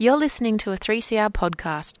You're listening to a 3CR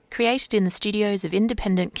podcast created in the studios of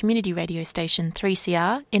independent community radio station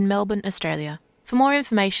 3CR in Melbourne, Australia. For more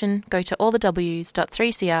information, go to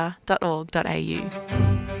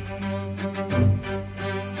allthews.3cr.org.au.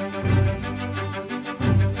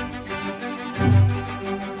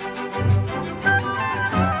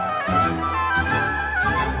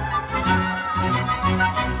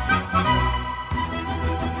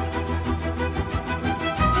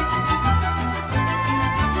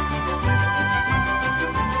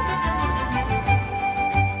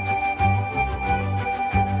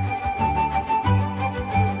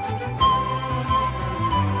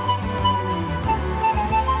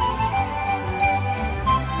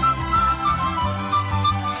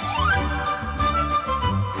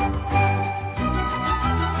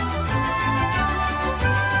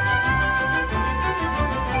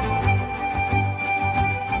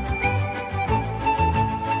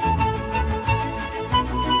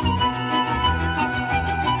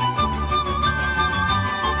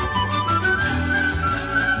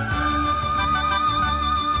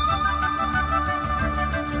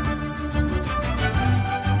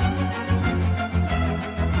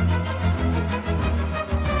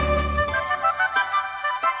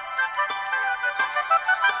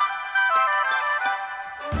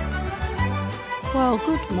 Well,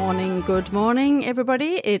 good morning,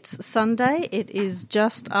 everybody. It's Sunday. It is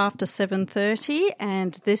just after 7:30,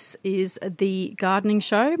 and this is the Gardening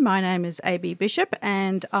Show. My name is AB Bishop,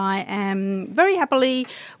 and I am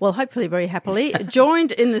hopefully very happily,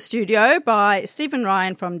 joined in the studio by Stephen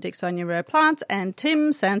Ryan from Dicksonia Rare Plants and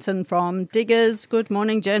Tim Sanson from Diggers. Good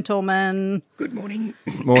morning, gentlemen. Good morning.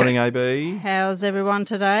 Morning, AB. How's everyone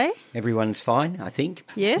today? Everyone's fine, I think.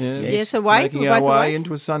 Yes, awake. Making our way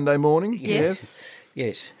into a Sunday morning. Yes.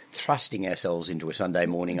 Thrusting ourselves into a Sunday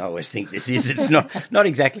morning, I always think this is. It's not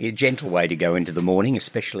exactly a gentle way to go into the morning,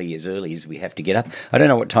 especially as early as we have to get up. I don't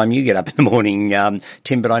know what time you get up in the morning,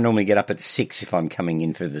 Tim, but I normally get up at 6 if I'm coming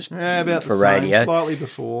in for this about for the same, radio. Slightly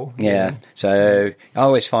before. Yeah, so I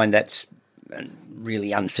always find that's a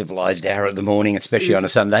really uncivilised hour of the morning, especially on a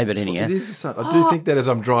Sunday, but anyhow. It is I do think that as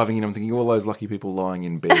I'm driving in, I'm thinking all those lucky people lying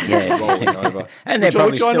in bed, rolling over. And they're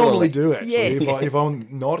probably which I still normally do, actually. Yes. If I'm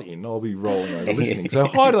not in, I'll be rolling over listening. So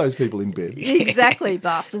hi to those people in bed. Exactly,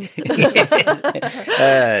 bastards. I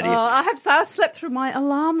have to say, I slept through my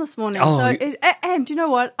alarm this morning. And you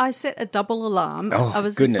know what? I set a double alarm. I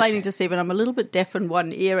was explaining to Stephen, I'm a little bit deaf in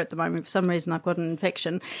one ear at the moment. For some reason, I've got an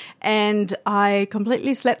infection. And I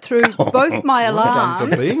completely slept through both my alarms. Well done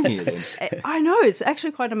for being here, then. I know, it's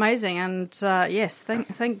actually quite amazing. And yes,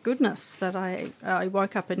 thank goodness that I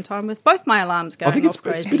woke up in time with both my alarms going I think off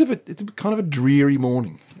crazy. it's kind of a dreary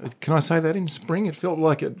morning. Can I say that in spring? It felt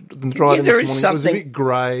like driving there this is morning. It was a something- bit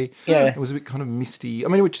grey. Yeah. It was a bit kind of misty. I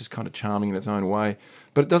mean, which is kind of charming in its own way.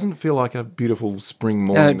 But it doesn't feel like a beautiful spring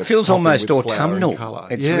morning. No, it that's feels popping almost with flower and autumnal. colour.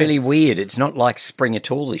 It's really weird. It's not like spring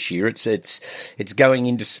at all this year. It's going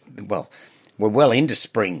into, well, we're well into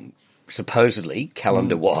spring, supposedly,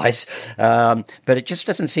 calendar-wise, but it just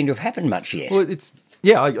doesn't seem to have happened much yet. Well,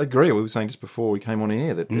 I agree. We were saying just before we came on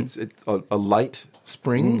air that it's a late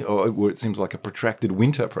spring, or it seems like a protracted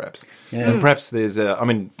winter, perhaps. Yeah. And perhaps there's,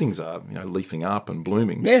 things are leafing up and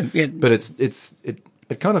blooming. Yeah. But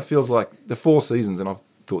it kind of feels like the four seasons, and I've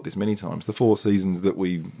thought this many times, the four seasons that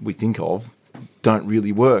we think of don't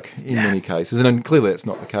really work in many cases, and clearly that's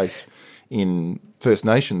not the case in First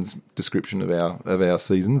Nations description of our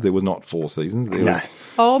seasons. There was not four seasons. There was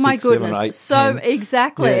Oh, my 6, 7, goodness. 8, so 10.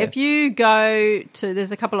 exactly. Yeah. If you go to,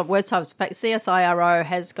 there's a couple of websites. In fact, CSIRO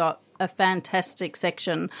has got a fantastic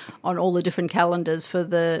section on all the different calendars for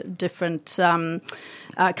the different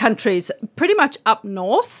countries, pretty much up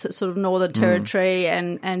north, sort of Northern Territory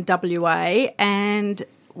and WA. And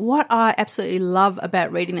what I absolutely love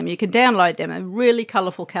about reading them, you can download them, they're really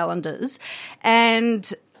colourful calendars, and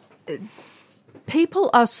people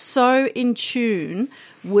are so in tune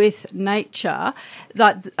with nature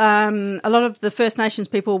that a lot of the First Nations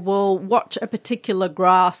people will watch a particular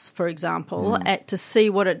grass, for example, to see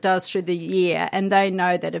what it does through the year, and they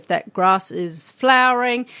know that if that grass is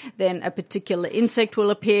flowering, then a particular insect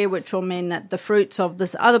will appear, which will mean that the fruits of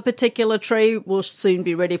this other particular tree will soon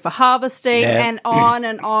be ready for harvesting, and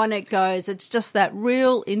on it goes. It's just that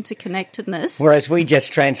real interconnectedness. Whereas we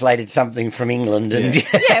just translated something from England and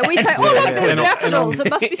we say, look, there's daffodils,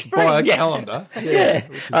 it must be spring. By a calendar.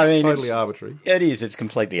 I mean, totally arbitrary. It is. It's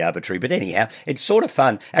completely arbitrary. But anyhow, it's sort of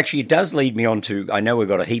fun. Actually, it does lead me on to, I know we've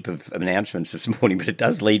got a heap of announcements this morning, but it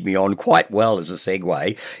does lead me on quite well as a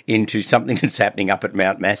segue into something that's happening up at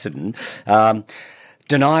Mount Macedon.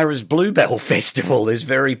 Denyra's Bluebell Festival is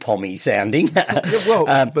very pommy sounding.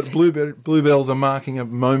 But bluebells are marking a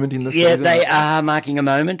moment in the season. Yeah, they are marking a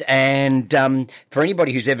moment. And for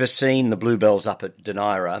anybody who's ever seen the bluebells up at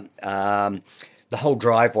Denyra, the whole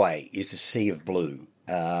driveway is a sea of blue.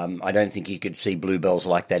 I don't think you could see bluebells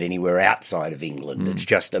like that anywhere outside of England. It's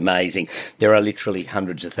just amazing. There are literally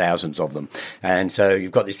hundreds of thousands of them. And so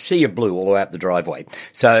you've got this sea of blue all the way up the driveway.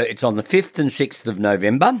 So it's on the 5th and 6th of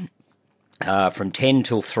November. From 10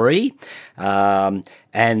 till 3,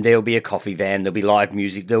 and there'll be a coffee van, there'll be live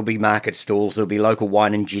music, there'll be market stalls, there'll be local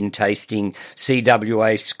wine and gin tasting,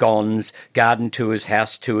 CWA scones, garden tours,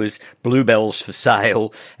 house tours, bluebells for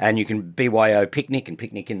sale, and you can BYO picnic and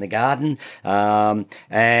picnic in the garden. So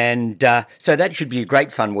that should be a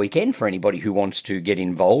great fun weekend for anybody who wants to get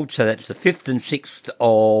involved. So that's the 5th and 6th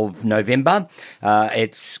of November.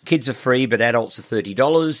 It's kids are free, but adults are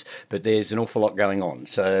 $30, but there's an awful lot going on.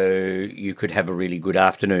 So you could have a really good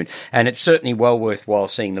afternoon. And it's certainly well worthwhile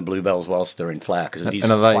seeing the bluebells whilst they're in flower, because it is.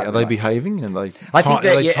 And are they behaving? And I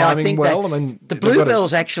think timing well? The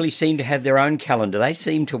bluebells actually seem to have their own calendar. They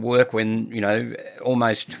seem to work when,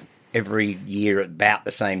 almost every year at about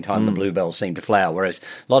the same time the bluebells seem to flower, whereas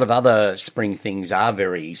a lot of other spring things are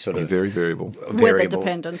very very variable. Weather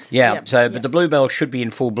dependent. Yeah. Yep. But the bluebell should be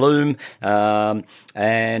in full bloom. The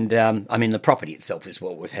property itself is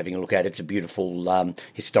well worth having a look at. It's a beautiful,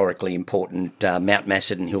 historically important Mount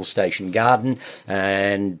Macedon Hill Station garden,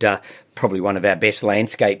 and probably one of our best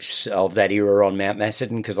landscapes of that era on Mount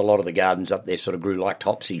Macedon, because a lot of the gardens up there sort of grew like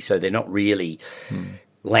topsy, so they're not really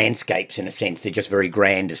landscapes in a sense. They're just very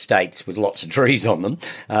grand estates with lots of trees on them.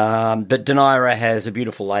 But Denyra has a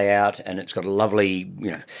beautiful layout, and it's got a lovely,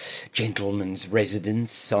 gentleman's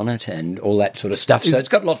residence on it and all that sort of stuff. So it's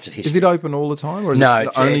got lots of history. Is it open all the time, or is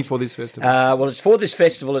it only for this festival? Well, it's for this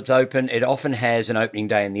festival. It's open. It often has an opening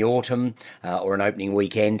day in the autumn or an opening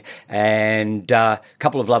weekend. And a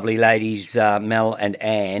couple of lovely ladies, Mel and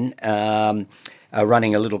Anne, are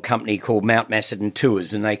running a little company called Mount Macedon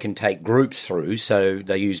Tours, and they can take groups through. So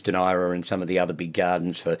they use Denyra and some of the other big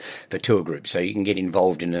gardens for tour groups. So you can get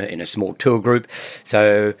involved in a small tour group.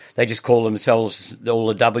 So they just call themselves, all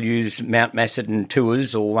the W's, Mount Macedon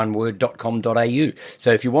Tours, or one word, .com.au.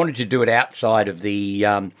 So if you wanted to do it outside of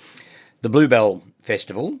the Bluebell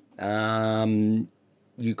Festival,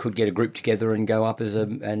 you could get a group together and go up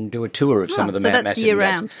and do a tour of some of the Mount Macedon. So that's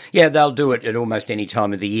year-round? Yeah, they'll do it at almost any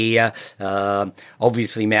time of the year.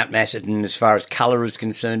 Obviously, Mount Macedon, as far as colour is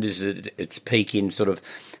concerned, is at its peak in sort of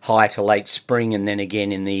high to late spring, and then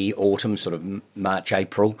again in the autumn, sort of March,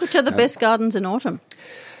 April. Which are the best gardens in autumn?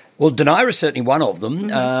 Well, Denyra is certainly one of them,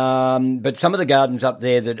 but some of the gardens up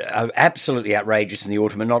there that are absolutely outrageous in the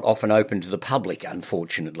autumn are not often open to the public,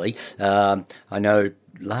 unfortunately. I know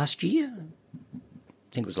last year,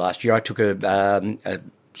 I took a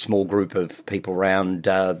small group of people around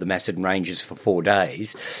the Macedon Ranges for 4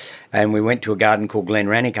 days, and we went to a garden called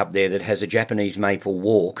Glenrannoch up there that has a Japanese maple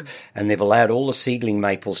walk, and they've allowed all the seedling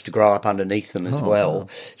maples to grow up underneath them as well. Wow.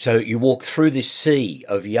 So you walk through this sea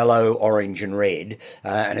of yellow, orange and red,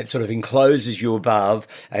 and it sort of encloses you above,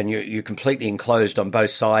 and you're completely enclosed on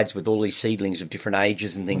both sides with all these seedlings of different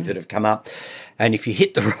ages and things that have come up. And if you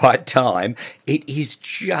hit the right time, it is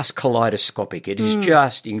just kaleidoscopic. It is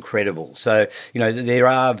just incredible. So, there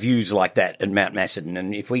are views like that at Mount Macedon,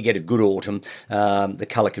 and if we get a good autumn, the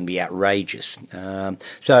colour can be outrageous.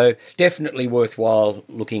 So definitely worthwhile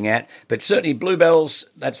looking at. But certainly bluebells,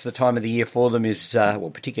 that's the time of the year for them, is,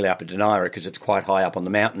 particularly up at Denyra, because it's quite high up on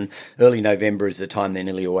the mountain. Early November is the time they're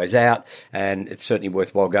nearly always out, and it's certainly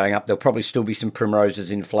worthwhile going up. There'll probably still be some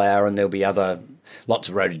primroses in flower, and there'll be lots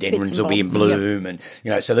of rhododendrons will be in bloom, and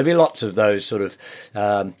so there'll be lots of those sort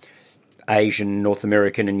of Asian, North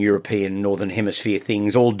American and European Northern Hemisphere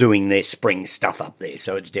things all doing their spring stuff up there,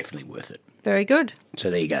 so it's definitely worth it. Very good. So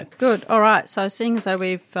there you go. Good. All right. So seeing as though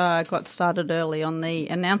we've got started early on the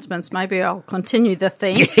announcements, maybe I'll continue the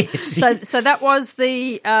theme. Yes. So that was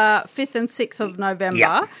the 5th and 6th of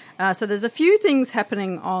November. Yep. So there's a few things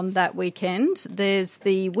happening on that weekend. There's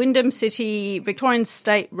the Wyndham City Victorian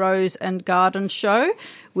State Rose and Garden Show,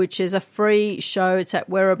 which is a free show. It's at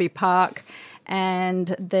Werribee Park.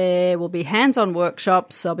 And there will be hands-on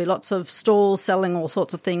workshops. There'll be lots of stalls selling all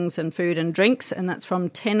sorts of things and food and drinks, and that's from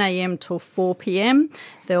 10 a.m. till 4 p.m.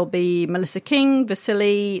 There'll be Melissa King,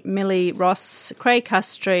 Vasily, Millie, Ross, Craig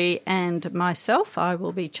Custry, and myself. I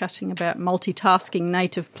will be chatting about multitasking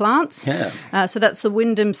native plants. Yeah. So that's the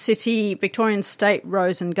Wyndham City Victorian State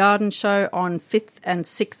Rose and Garden Show on 5th and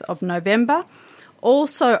 6th of November.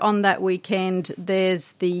 Also on that weekend,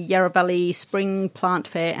 there's the Yarra Valley Spring Plant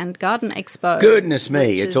Fair and Garden Expo. Goodness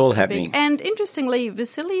me, which it's is all big. happening. And interestingly,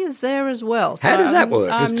 Vasily is there as well. How does that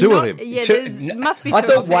work? There's two of him. Yeah, Two- there must be two I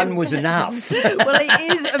thought of one him. was enough. Well,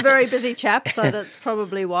 he is a very busy chap, so that's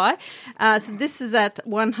probably why. So this is at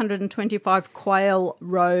 125 Quayle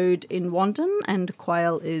Road in Wandon, and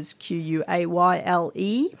Quayle is Quayle.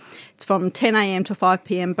 It's from 10 a.m. to 5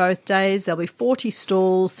 p.m. both days. There'll be 40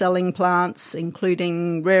 stalls selling plants,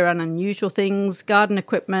 including rare and unusual things, garden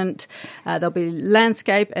equipment. There'll be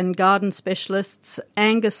landscape and garden specialists.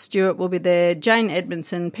 Angus Stewart will be there, Jane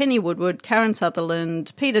Edmondson, Penny Woodward, Karen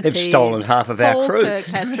Sutherland, Peter They've Tees, stolen half of our Paul crew.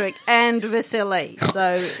 Kirkpatrick and Vasily.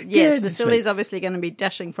 So, yes, Vasily's obviously going to be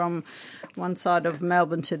dashing from one side of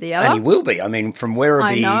Melbourne to the other. And he will be. I mean, from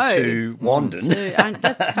Werribee I know. to Wandon.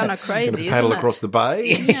 That's kind of crazy, isn't Paddle it? across the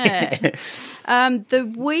bay. Yeah.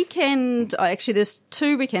 The weekend, actually, there's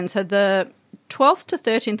 2 weekends. So the 12th to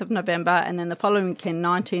 13th of November, and then the following weekend,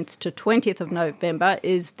 19th to 20th of November,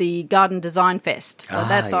 is the Garden Design Fest. So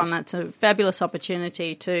that's on. yes. That's a fabulous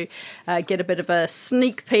opportunity to get a bit of a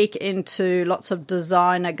sneak peek into lots of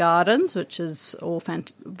designer gardens, which is all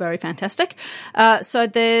very fantastic. So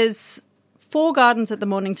there's 4 gardens at the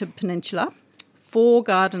Mornington Peninsula, 4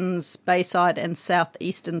 gardens Bayside and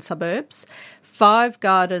southeastern suburbs, 5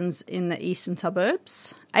 gardens in the eastern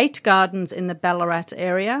suburbs, 8 gardens in the Ballarat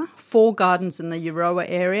area, 4 gardens in the Euroa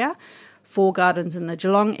area, 4 gardens in the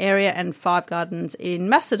Geelong area, and 5 gardens in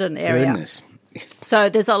Macedon area. Goodness. So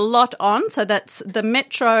there's a lot on. So that's the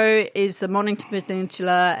metro is the Mornington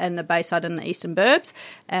Peninsula and the Bayside and the eastern burbs,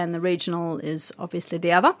 and the regional is obviously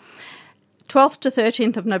the other. 12th to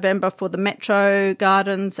 13th of November for the Metro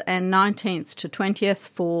Gardens and 19th to 20th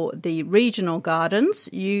for the regional gardens.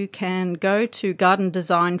 You can go to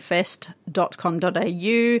gardendesignfest.com.au.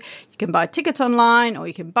 You can buy tickets online, or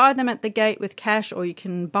you can buy them at the gate with cash, or you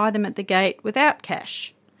can buy them at the gate without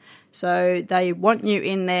cash. So they want you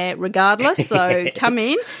in there regardless, so come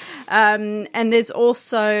in. And there's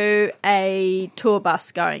also a tour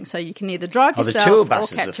bus going, so you can either drive The yourself tour or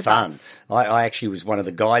buses catch are a fun. bus. I actually was one of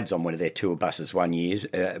the guides on one of their tour buses one year,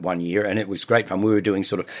 and it was great fun. We were doing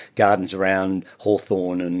sort of gardens around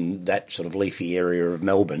Hawthorn and that sort of leafy area of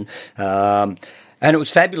Melbourne. And it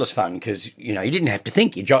was fabulous fun because, you didn't have to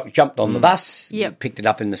think. You jumped on the bus, you picked it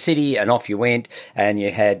up in the city, and off you went, and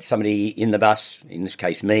you had somebody in the bus, in this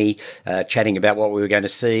case me, chatting about what we were going to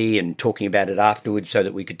see and talking about it afterwards so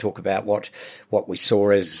that we could talk about what we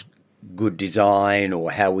saw as good design,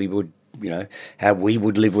 or how we would how we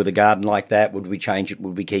would live with a garden like that. Would we change it?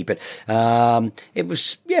 Would we keep it? It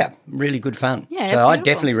was, really good fun. Yeah, so I beautiful.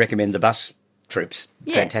 definitely recommend the bus trips.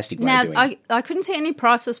 Fantastic way of doing it. I couldn't see any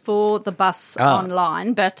prices for the bus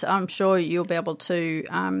online, but I'm sure you'll be able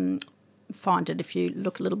to find it if you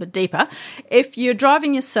look a little bit deeper. If you're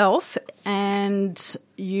driving yourself and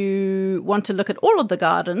you want to look at all of the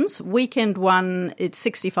gardens, weekend 1 it's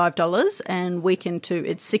 $65 and weekend 2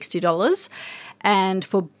 it's $60. And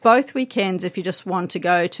for both weekends, if you just want to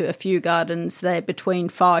go to a few gardens, they're between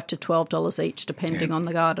 $5 to $12 each, depending on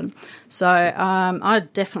the garden. So I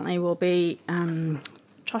definitely will be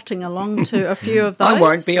trotting along to a few of those. I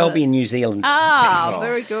won't be. I'll be in New Zealand.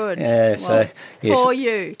 Very good. Yeah, so, yes. Poor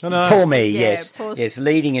you. Poor me, Yeah, yes. poor- Yes,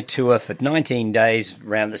 leading a tour for 19 days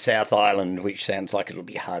around the South Island, which sounds like it'll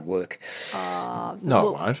be hard work. No,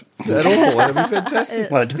 it won't. At all. That'll be fantastic.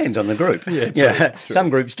 Well, it depends on the group. Some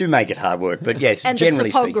groups do make it hard work, but yes, And the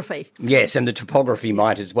generally topography. speaking. Yes, and the topography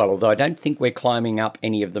might as well, although I don't think we're climbing up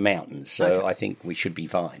any of the mountains, so I think we should be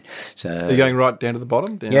fine. So Are you going right down to the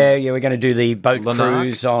bottom? Down Yeah, we're going to do the boat Lanark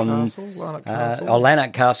cruise on Castle, Lanark Castle.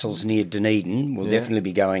 Lanark Castle's near Dunedin. We'll definitely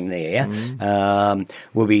be going there.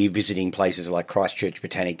 We'll be visiting places like Christchurch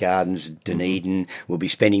Botanic Gardens, Dunedin. We'll be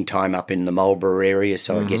spending time up in the Marlborough area,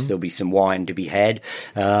 so I guess there'll be some wine to be had.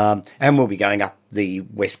 And we'll be going up the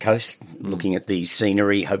west coast, looking at the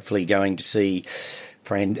scenery, hopefully going to see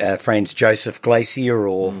Franz Josef Glacier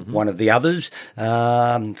or one of the others,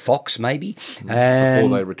 Fox maybe. before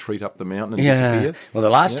they retreat up the mountain and disappear. Well, the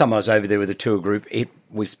last time I was over there with a tour group, it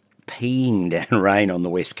was peeing down rain on the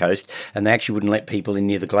west coast, and they actually wouldn't let people in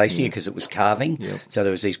near the glacier because it was calving. So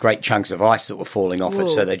there was these great chunks of ice that were falling off it,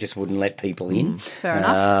 so they just wouldn't let people in. Fair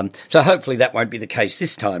enough. So hopefully that won't be the case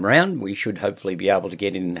this time round. We should hopefully be able to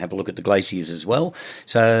get in and have a look at the glaciers as well.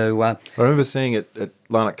 So I remember seeing at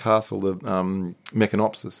Lanark Castle the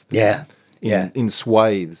Mechanopsis. In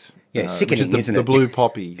swathes. Yeah, sickening, which is isn't the it? blue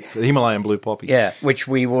poppy, the Himalayan blue poppy. yeah, which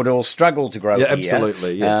we would all struggle to grow here.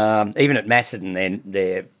 absolutely, yes. Even at Macedon,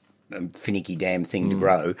 they're a finicky damn thing to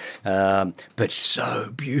grow, but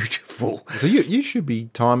so beautiful. So you should be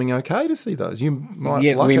timing okay to see those. You might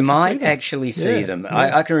We see might them. actually see them.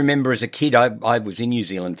 I can remember as a kid, I was in New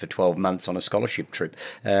Zealand for 12 months on a scholarship trip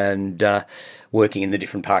and working in the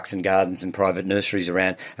different parks and gardens and private nurseries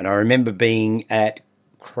around. And I remember being at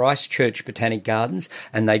Christchurch Botanic Gardens,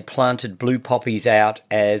 and they'd planted blue poppies out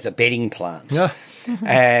as a bedding plant. Yeah.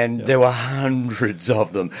 And there were hundreds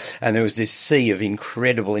of them, and there was this sea of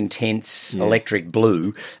incredible, intense electric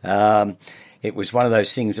blue. It was one of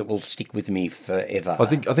those things that will stick with me forever. I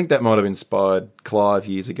think that might have inspired Clive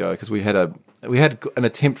years ago, because we had an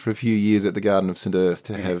attempt for a few years at the Garden of St Earth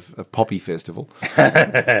to have a poppy festival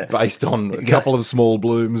based on a couple of small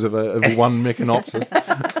blooms of one Meconopsis.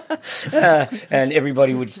 And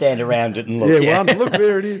everybody would stand around it and look. Look,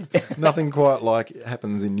 there it is. Nothing quite like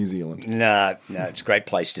happens in New Zealand. No, it's a great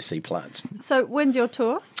place to see plants. So when's your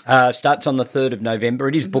tour? Starts on the 3rd of November.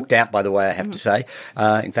 It is booked out, by the way, I have to say.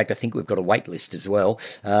 In fact, I think we've got a wait list as well.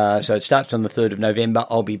 So it starts on the 3rd of November.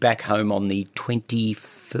 I'll be back home on the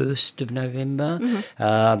 21st of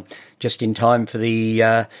November, just in time for the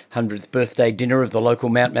 100th birthday dinner of the local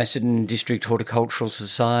Mount Macedon District Horticultural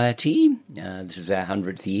Society. This is our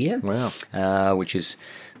 100th year. Wow. Which is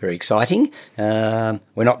very exciting. We're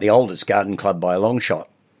not the oldest garden club by a long shot,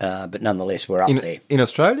 but nonetheless we're up there. In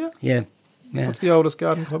Australia? Yeah. What's the oldest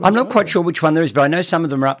garden club? I'm not quite sure which one there is, but I know some of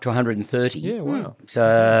them are up to 130. Yeah, wow.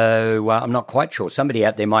 So I'm not quite sure. Somebody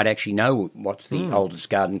out there might actually know what's the oldest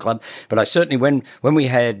garden club. But I certainly, when we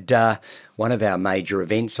had one of our major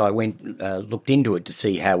events, I went looked into it to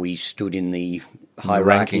see how we stood in the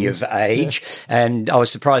hierarchy of age, and I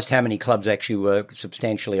was surprised how many clubs actually were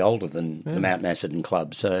substantially older than the Mount Macedon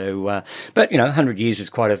Club. So, but 100 years is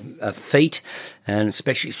quite a feat, and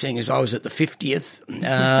especially seeing as I was at the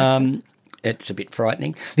 50th. It's a bit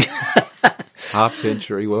frightening. Half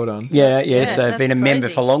century, well done. Yeah, so I've been a member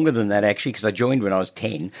crazy. for longer than that, actually, because I joined when I was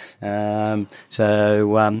 10.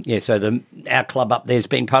 So our club up there has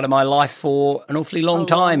been part of my life for an awfully long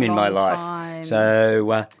time in my life. time.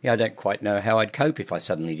 So, I don't quite know how I'd cope if I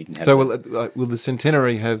suddenly didn't have So will the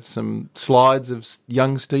centenary have some slides of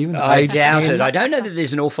young Stephen? I Age doubt 10? it. I don't know that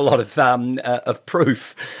there's an awful lot of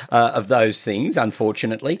proof of those things,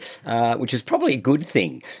 unfortunately, which is probably a good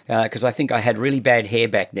thing, because I think I had really bad hair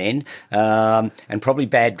back then, and probably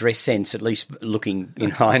bad dress sense, at least looking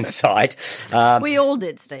in hindsight. We all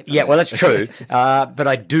did, Stephen. Yeah, well, that's true. But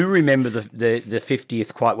I do remember the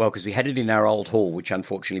 50th quite well, because we had it in our old hall, which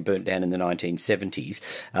unfortunately burnt down in the 1970s.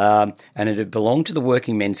 And it had belonged to the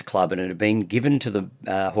Working Men's Club, and it had been given to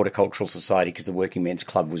the Horticultural Society because the Working Men's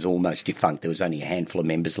Club was almost defunct. There was only a handful of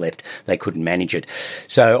members left. They couldn't manage it.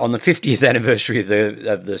 So on the 50th anniversary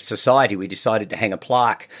of the society, we decided to hang a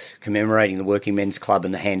plaque commemorating the Working Men's Club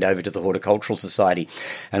and the handover to the Horticultural Society.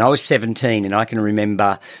 And I was 17, and I can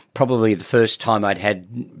remember probably the first time I'd had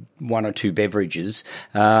one or two beverages,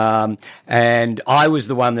 and I was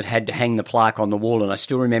the one that had to hang the plaque on the wall, and I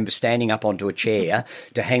still remember standing up onto a chair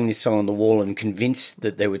to hang this on the wall and convinced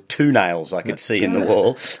that there were two nails I could see in the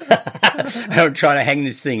wall. And I'm trying to hang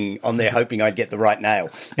this thing on there hoping I'd get the right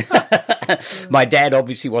nail. My dad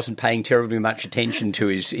obviously wasn't paying terribly much attention to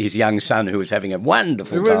his young son, who was having a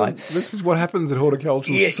wonderful time. This is what happens at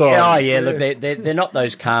Horticultural Yeah, Society. Look, they're not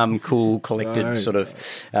those calm, cool, collected sort of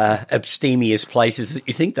abstemious places that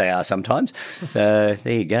you think they are sometimes. So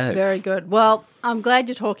there you go. Very good. Well, I'm glad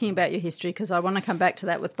you're talking about your history, because I want to come back to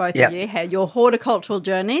that with both Yep. of you, how your horticultural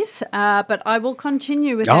journeys. But I will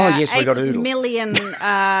continue with Oh, our yes, we got 8 oodles. million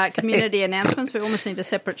community announcements. We almost need a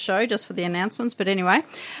separate show just for the announcements. But anyway,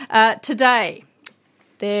 today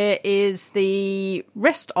there is the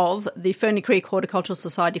rest of the Ferny Creek Horticultural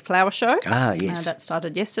Society Flower Show. Ah, yes. That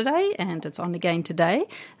started yesterday and it's on again today.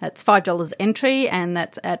 That's $5 entry, and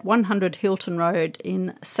that's at 100 Hilton Road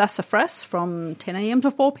in Sassafras from 10 a.m.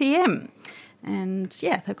 to 4 p.m. And,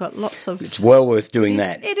 yeah, they've got lots of... It's well worth doing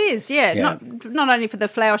that. It is, yeah. Yeah. Not only for the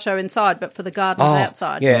flower show inside, but for the gardens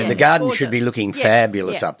outside. Yeah, the it's garden should be gorgeous. looking Yeah,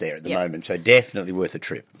 fabulous yeah, up there at the yeah. moment, so definitely worth a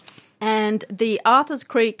trip. And the Arthurs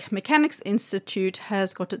Creek Mechanics Institute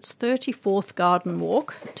has got its 34th garden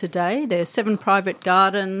walk today. There's 7 private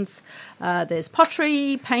gardens. There's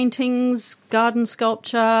pottery, paintings, garden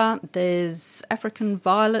sculpture. There's African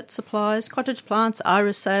violet supplies, cottage plants,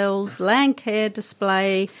 iris sales, land care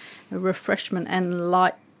display, refreshment and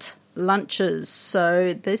light lunches.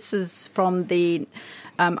 So this is from the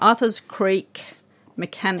Arthurs Creek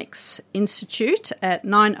Mechanics Institute at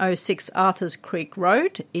 906 Arthurs Creek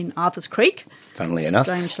Road in Arthurs Creek. Funnily enough.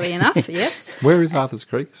 Strangely enough, yes. Where is Arthur's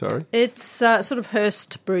Creek? Sorry. It's sort of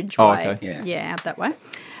Hurst Bridge way. okay. Yeah. Out that way.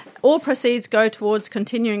 All proceeds go towards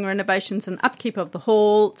continuing renovations and upkeep of the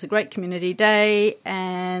hall. It's a great community day,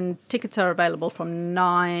 and tickets are available from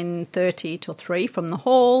 9:30 till 3 from the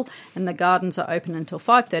hall, and the gardens are open until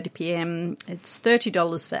 5:30 p.m. It's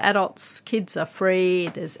 $30 for adults. Kids are free.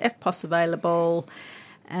 There's FPOS available.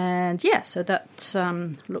 And, yeah, so that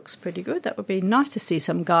looks pretty good. That would be nice to see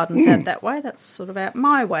some gardens out that way. That's sort of out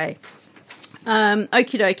my way.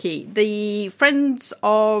 Okie dokie. The Friends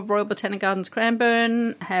of Royal Botanic Gardens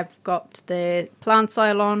Cranbourne have got their plant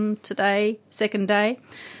sale on today, second day,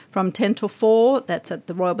 from 10 till 4. That's at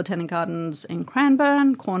the Royal Botanic Gardens in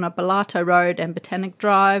Cranbourne, corner Bellato Road and Botanic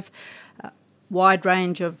Drive. Wide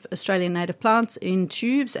range of Australian native plants in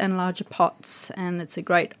tubes and larger pots, and it's a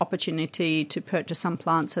great opportunity to purchase some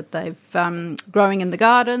plants that they've growing in the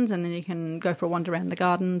gardens, and then you can go for a wander around the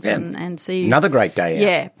gardens and see. Another great day out.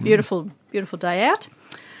 Yeah, beautiful day out.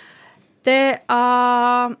 There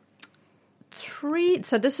are 3,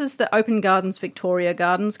 so this is the Open Gardens Victoria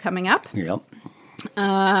Gardens coming up. Yep.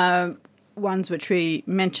 Ones which we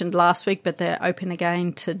mentioned last week, but they're open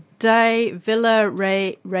again today. Villa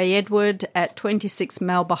Ray Edward at 26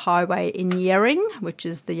 Melba Highway in Yering, which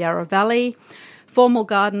is the Yarra Valley. Formal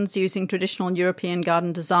gardens using traditional European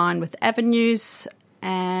garden design with avenues,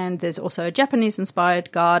 and there's also a Japanese-inspired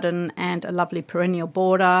garden and a lovely perennial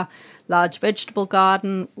border, large vegetable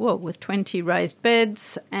garden with 20 raised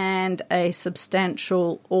beds, and a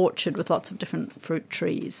substantial orchard with lots of different fruit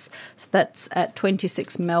trees. So that's at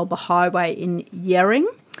 26 Melba Highway in Yering.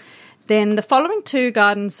 Then the following 2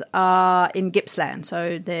 gardens are in Gippsland,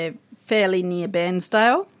 so they're fairly near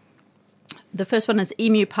Bairnsdale. The first one is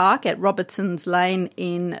Emu Park at Robertson's Lane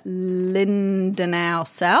in Lindenau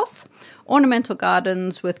South. Ornamental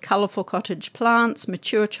gardens with colourful cottage plants,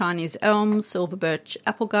 mature Chinese elms, silver birch,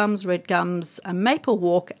 apple gums, red gums, a maple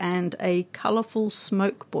walk and a colourful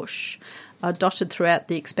smoke bush are dotted throughout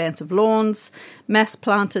the expansive lawns.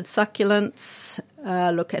 Mass-planted succulents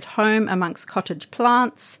look at home amongst cottage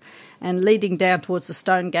plants, and leading down towards the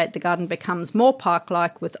stone gate, the garden becomes more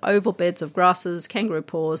park-like with oval beds of grasses, kangaroo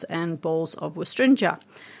paws and balls of Westringia.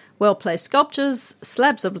 Well-placed sculptures,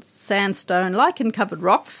 slabs of sandstone, lichen-covered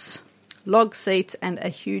rocks, log seats and a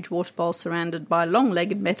huge water bowl surrounded by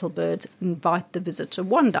long-legged metal birds invite the visitor to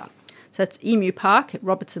wander. So that's Emu Park at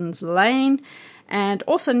Robertson's Lane. And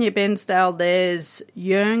also near Bairnsdale, there's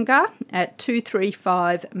Yernga at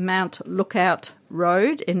 235 Mount Lookout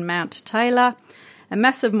Road in Mount Taylor. A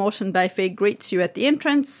massive Moreton Bay fig greets you at the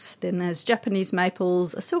entrance. Then there's Japanese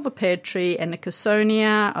maples, a silver pear tree and a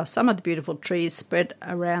Cussonia are some of the beautiful trees spread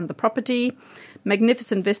around the property.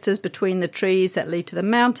 Magnificent vistas between the trees that lead to the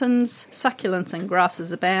mountains. Succulents and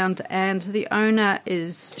grasses abound, and the owner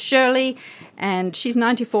is Shirley, and she's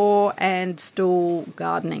 94 and still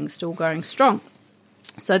gardening, still going strong.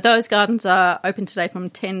 So those gardens are open today from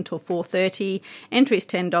 10 till 4:30. Entry is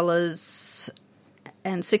 $10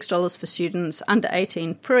 and $6 for students under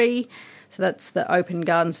 18 free. So that's the Open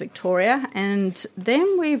Gardens Victoria. And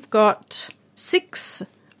then we've got 6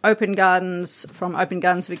 open gardens from Open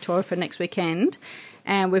Gardens Victoria for next weekend,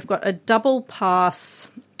 and we've got a double pass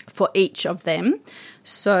for each of them.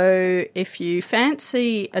 So if you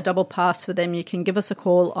fancy a double pass for them, you can give us a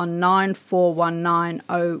call on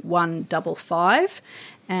 94190155,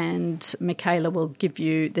 and Michaela will give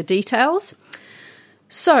you the details.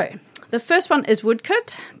 So the first one is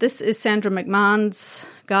Woodcote. This is Sandra McMahon's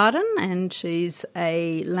garden, and she's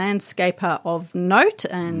a landscaper of note,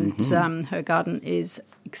 and her garden is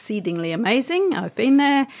exceedingly amazing. I've been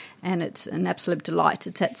there, and it's an absolute delight.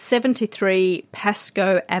 It's at 73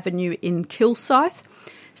 Pascoe Avenue in Kilsyth.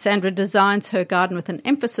 Sandra designs her garden with an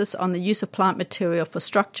emphasis on the use of plant material for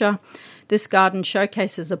structure. This garden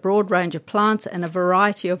showcases a broad range of plants and a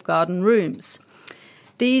variety of garden rooms.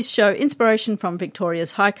 These show inspiration from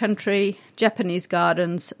Victoria's high country, Japanese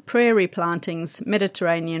gardens, prairie plantings,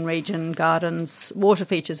 Mediterranean region gardens, water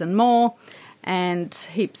features and more, and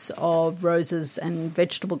heaps of roses and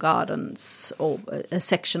vegetable gardens, or a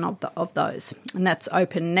section of those. And that's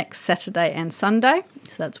open next Saturday and Sunday.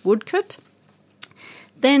 So that's Woodcote.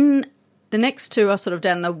 Then the next 2 are sort of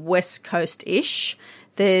down the west coast-ish.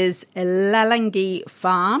 There's Lalangi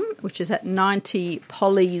Farm, which is at 90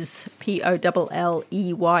 Polly's,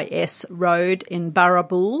 Polleys Road in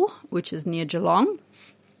Barrabool, which is near Geelong.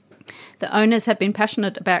 The owners have been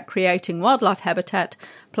passionate about creating wildlife habitat,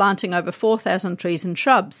 planting over 4,000 trees and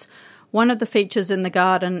shrubs. One of the features in the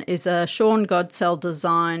garden is a Sean Godsell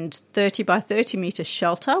designed 30 by 30 metre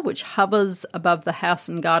shelter, which hovers above the house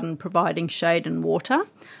and garden, providing shade and water.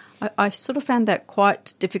 I sort of found that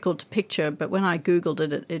quite difficult to picture, but when I Googled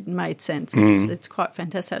it, it made sense. It's quite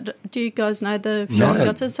fantastic. Do you guys know the Sean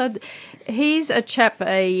Gutted? So he's a chap,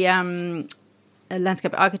 a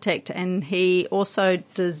landscape architect, and he also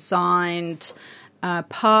designed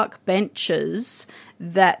park benches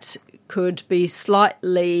that could be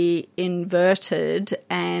slightly inverted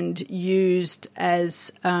and used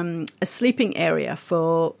as a sleeping area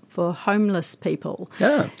for homeless people.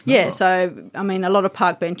 So, I mean, a lot of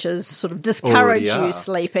park benches sort of discourage you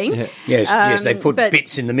sleeping. Yeah. Yes, they put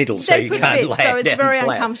bits in the middle so you can't lay so it it's down very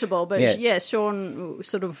flat. uncomfortable. But Sean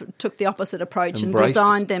sort of took the opposite approach and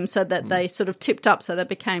designed them so that they sort of tipped up, so they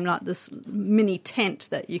became like this mini tent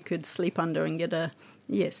that you could sleep under and get a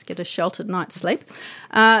sheltered night's sleep.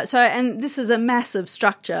 And this is a massive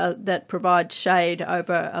structure that provides shade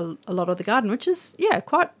over a lot of the garden, which is,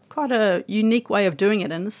 quite a unique way of doing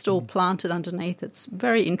it, and it's still planted underneath. It's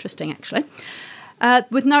very interesting, actually.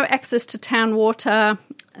 With no access to town water,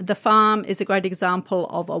 the farm is a great example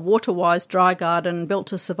of a water-wise dry garden built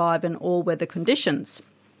to survive in all weather conditions.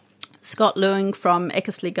 Scott Lewing from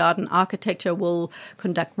Eckersley Garden Architecture will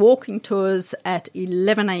conduct walking tours at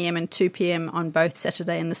 11 a.m. and 2 p.m. on both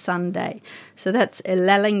Saturday and the Sunday. So that's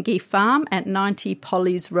Elalingi Farm at 90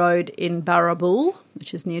 Polly's Road in Barrabool,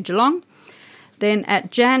 which is near Geelong. Then at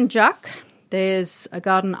Jan Juck, there's a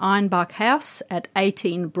garden ironbark house at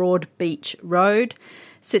 18 Broad Beach Road.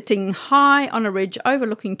 Sitting high on a ridge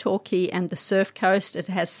overlooking Torquay and the surf coast, it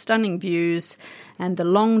has stunning views, and the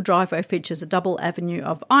long driveway features a double avenue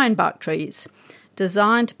of ironbark trees.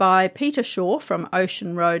 Designed by Peter Shaw from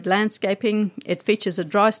Ocean Road Landscaping, it features a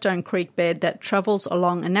dry stone creek bed that travels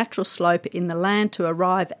along a natural slope in the land to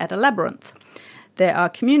arrive at a labyrinth. There are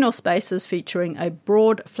communal spaces featuring a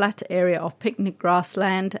broad, flat area of picnic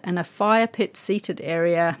grassland and a fire pit seated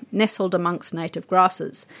area nestled amongst native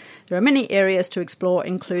grasses. There are many areas to explore,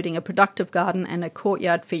 including a productive garden and a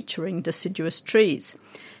courtyard featuring deciduous trees.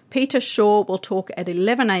 Peter Shaw will talk at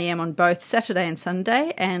 11 a.m. on both Saturday and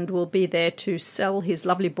Sunday and will be there to sell his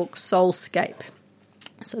lovely book Soulscape.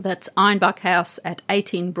 So that's Ironbark House at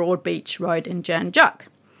 18 Broad Beach Road in Jan Juck.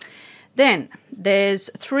 Then there's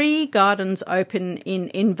 3 gardens open in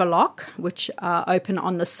Inverloch, which are open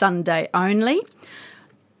on the Sunday only.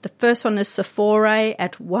 The first one is Sephora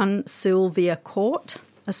at 1 Sylvia Court,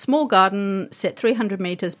 a small garden set 300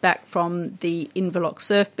 metres back from the Inverloch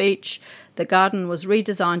Surf Beach. The garden was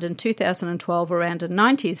redesigned in 2012 around a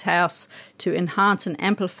 90s house to enhance and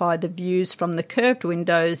amplify the views from the curved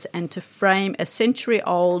windows and to frame a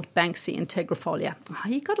century-old Banksy Integrifolia. Oh,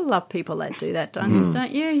 you've got to love people that do that, don't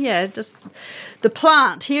you? Yeah, just the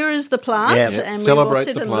plant. Here is the plant, and celebrate we will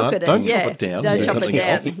sit the and plant. look at it. Don't chop it down. Don't chop it something down,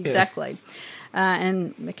 else. exactly.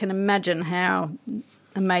 And I can imagine how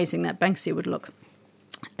amazing that Banksy would look.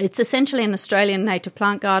 It's essentially an Australian native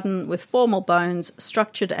plant garden with formal bones,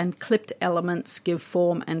 structured and clipped elements give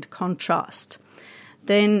form and contrast.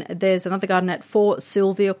 Then there's another garden at 4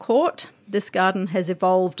 Sylvia Court. This garden has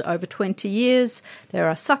evolved over 20 years. There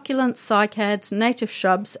are succulents, cycads, native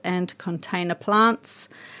shrubs and container plants.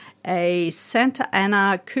 A Santa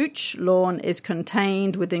Ana couch lawn is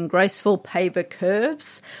contained within graceful paver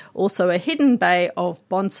curves. Also a hidden bay of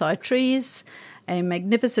bonsai trees. A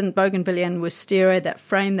magnificent bougainvillea and wisteria that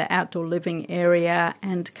frame the outdoor living area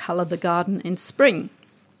and colour the garden in spring.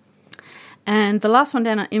 And the last one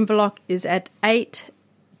down at Inverloch is at 8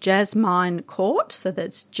 Jasmine Court, so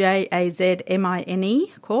that's Jazmine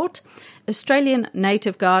Court, Australian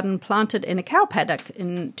native garden planted in a cow paddock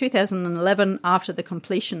in 2011 after the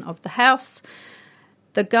completion of the house.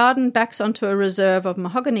 The garden backs onto a reserve of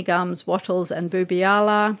mahogany gums, wattles and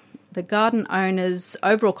boobiala. The garden owner's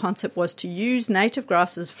overall concept was to use native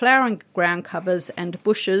grasses, flowering ground covers and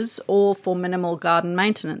bushes, all for minimal garden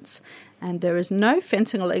maintenance. And there is no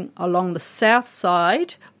fencing along the south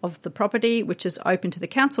side of the property, which is open to the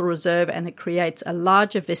council reserve, and it creates a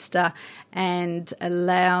larger vista and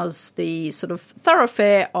allows the sort of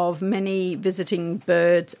thoroughfare of many visiting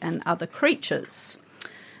birds and other creatures.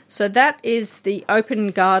 So that is the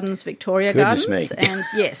Open Gardens Victoria Gardens. And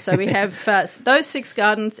yes, so we have those 6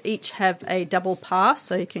 gardens each have a double pass,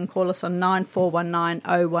 so you can call us on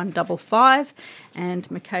 9419 0155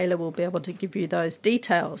 and Michaela will be able to give you those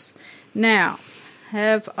details. Now,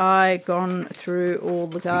 have I gone through all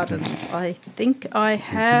the gardens? I think I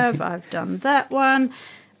have. I've done that one.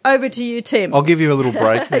 Over to you, Tim. I'll give you a little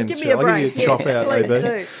break then. Give me a break. I'll give you a chop out, please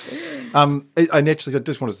maybe. do. I actually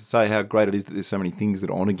just wanted to say how great it is that there's so many things that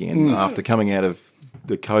are on again after coming out of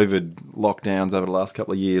the COVID lockdowns over the last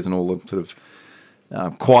couple of years and all the sort of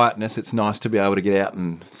quietness. It's nice to be able to get out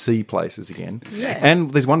and see places again. Exactly.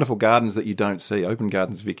 And there's wonderful gardens that you don't see. Open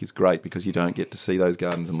Gardens Vic is great because you don't get to see those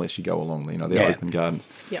gardens unless you go along. They're open gardens.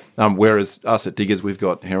 Yep. Whereas us at Diggers, we've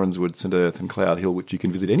got Heronswood, St Earth, and Cloud Hill, which you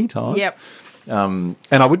can visit any time. Yep. And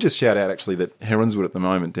I would just shout out actually that Heronswood at the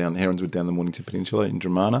moment, down the Mornington Peninsula in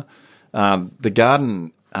Dramana, the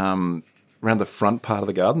garden around the front part of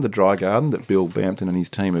the garden, the dry garden that Bill Bampton and his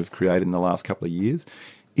team have created in the last couple of years,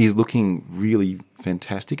 is looking really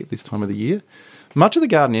fantastic at this time of the year. Much of the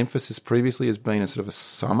garden emphasis previously has been a sort of a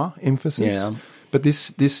summer emphasis, but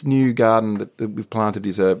this new garden that we've planted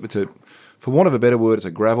is for want of a better word, it's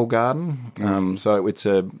a gravel garden. So it's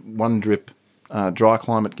a one drip dry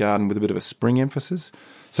climate garden with a bit of a spring emphasis.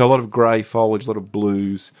 So a lot of grey foliage, a lot of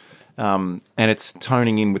blues, and it's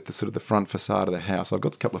toning in with the sort of the front facade of the house. I've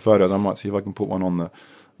got a couple of photos. I might see if I can put one on the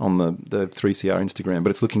 3CR Instagram,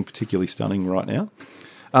 but it's looking particularly stunning right now.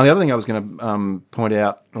 The other thing I was going to point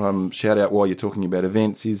out, shout out while you're talking about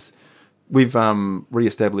events, is we've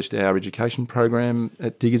re-established our education program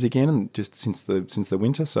at Diggers again, and just since the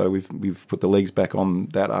winter. So we've put the legs back on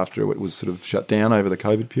that after it was sort of shut down over the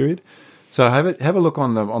COVID period. So have a look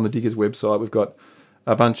on the Diggers website. We've got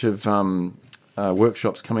a bunch of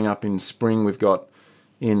workshops coming up in spring. We've got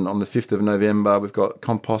on the 5th of November. We've got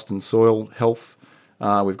compost and soil health.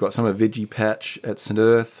 We've got some of Veggie Patch at St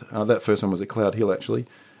Earth. That first one was at Cloud Hill, actually.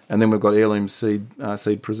 And then we've got heirloom seed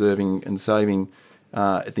preserving and saving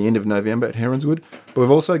at the end of November at Heronswood. But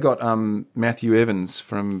we've also got Matthew Evans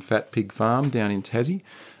from Fat Pig Farm down in Tassie,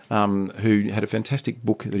 who had a fantastic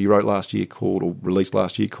book that he wrote released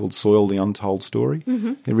last year called Soil, the Untold Story.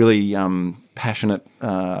 Mm-hmm. A really passionate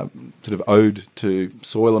sort of ode to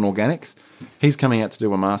soil and organics. He's coming out to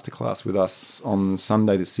do a masterclass with us on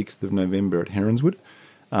Sunday the 6th of November at Heronswood,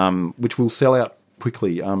 which will sell out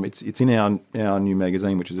quickly. It's in our new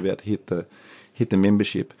magazine, which is about to hit the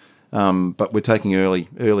membership. But we're taking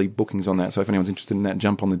early bookings on that. So if anyone's interested in that,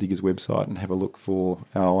 jump on the Diggers website and have a look for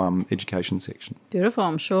our education section. Beautiful.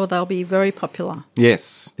 I'm sure they'll be very popular.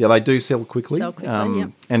 Yes. Yeah, they do sell quickly. Yeah.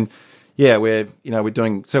 And yeah, we're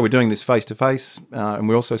doing this face to face, and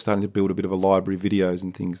we're also starting to build a bit of a library of videos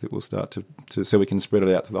and things that we'll start to so we can spread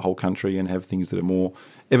it out to the whole country and have things that are more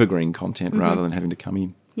evergreen content rather than having to come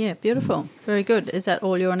in. Yeah, beautiful. Very good. Is that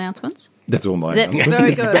all your announcements? That's all my announcements.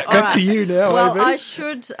 announcements. Very good. Back to you now, Well, Amy. I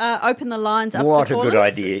should open the lines up What to callers. a good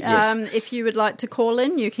idea, yes. If you would like to call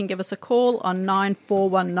in, you can give us a call on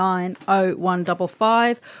 9419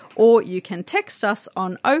 0155, or you can text us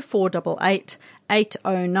on 0488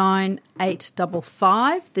 809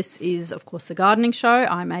 855. This is, of course, The Gardening Show.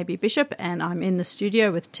 I'm A.B. Bishop, and I'm in the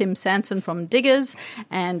studio with Tim Sanson from Diggers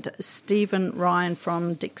and Stephen Ryan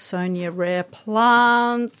from Dicksonia Rare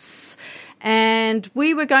Plants. And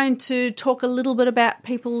we were going to talk a little bit about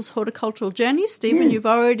people's horticultural journeys. Stephen, you've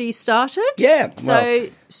already started. Yeah. So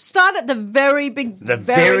start at the very beginning.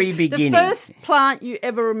 The first plant you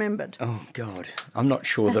ever remembered. Oh, God. I'm not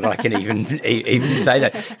sure that I can even say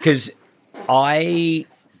that, because I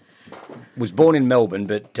was born in Melbourne,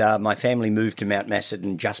 but my family moved to Mount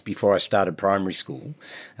Macedon just before I started primary school.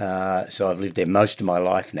 So I've lived there most of my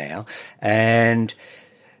life now. And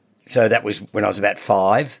so that was when I was about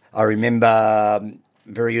 5. I remember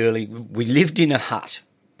very early, we lived in a hut,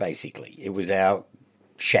 basically. It was our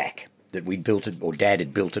shack that we'd built it, or Dad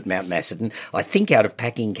had built at Mount Macedon, I think out of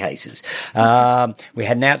packing cases. We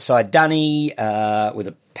had an outside dunny with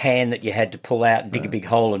a pan that you had to pull out and dig a big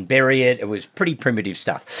hole and bury it. It was pretty primitive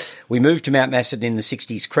stuff. We moved to Mount Macedon in the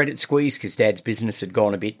 60s credit squeeze because Dad's business had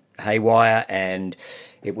gone a bit haywire, and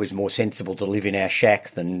it was more sensible to live in our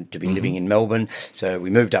shack than to be living in Melbourne. So we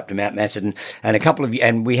moved up to Mount Macedon,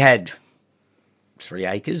 and we had 3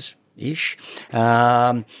 acres.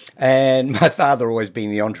 And my father, always being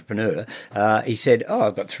the entrepreneur, he said,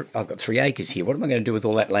 I've got 3 acres here. What am I going to do with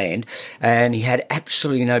all that land? And he had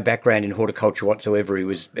absolutely no background in horticulture whatsoever. He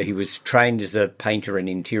was trained as a painter and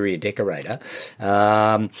interior decorator.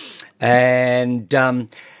 But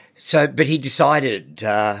he decided,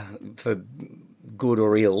 for good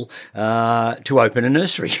or ill, to open a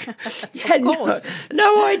nursery. He had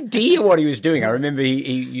no idea what he was doing. I remember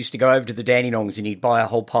he used to go over to the Dandenongs and he'd buy a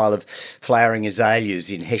whole pile of flowering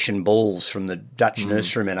azaleas in Hessian balls from the Dutch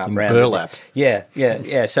nurserymen up around. Burlap. Yeah.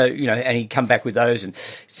 So, and he'd come back with those and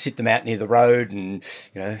sit them out near the road and,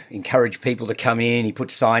 encourage people to come in. He put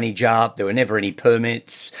signage up. There were never any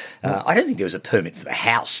permits. I don't think there was a permit for the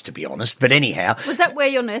house, to be honest, but anyhow. Was that where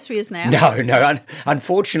your nursery is now? No.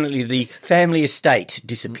 Unfortunately, the family estate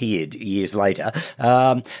disappeared years later.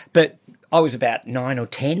 But I was about 9 or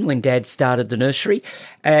 10 when Dad started the nursery,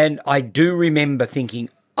 and I do remember thinking,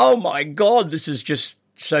 oh my God, this is just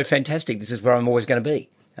so fantastic. This is where I'm always going to be.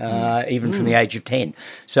 Even from the age of 10.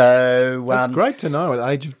 So that's great to know at the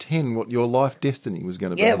age of 10 what your life destiny was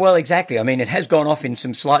going to be. Yeah, well, exactly. I mean, it has gone off in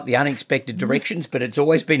some slightly unexpected directions, but it's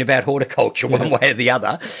always been about horticulture one way or the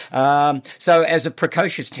other. So as a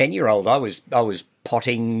precocious 10-year-old, I was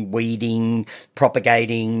potting, weeding,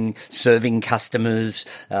 propagating, serving customers.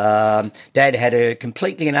 Dad had a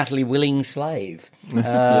completely and utterly willing slave. You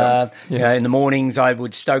know, in the mornings I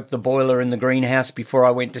would stoke the boiler in the greenhouse before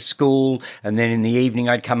I went to school, and then in the evening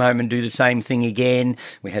I'd come home and do the same thing again.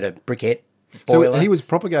 We had a briquette boiler. So he was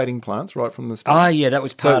propagating plants right from the start? Oh, yeah, that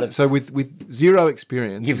was part of it. So with zero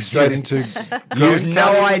experience, straight into... You've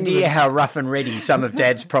no idea how rough and ready some of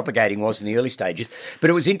Dad's propagating was in the early stages. But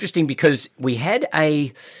it was interesting because we had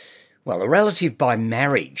a relative by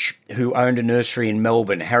marriage who owned a nursery in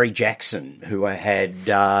Melbourne, Harry Jackson, who had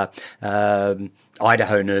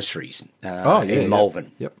Idaho Nurseries in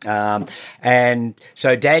Malvern. Yep. And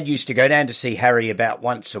so Dad used to go down to see Harry about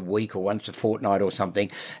once a week or once a fortnight or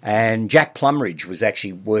something. And Jack Plumridge was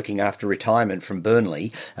actually working after retirement from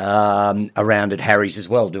Burnley around at Harry's as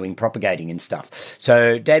well, doing propagating and stuff.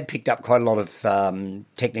 So Dad picked up quite a lot of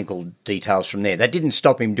technical details from there. That didn't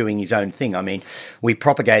stop him doing his own thing. I mean, we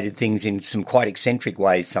propagated things in some quite eccentric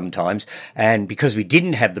ways sometimes. And because we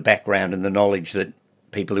didn't have the background and the knowledge that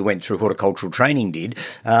people who went through horticultural training did,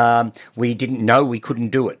 we didn't know we couldn't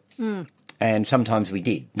do it. And sometimes we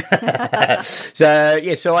did.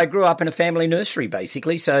 So I grew up in a family nursery,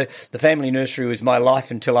 basically. So the family nursery was my life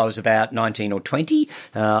until I was about 19 or 20.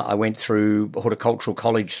 I went through horticultural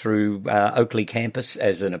college through Oakley campus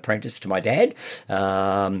as an apprentice to my dad.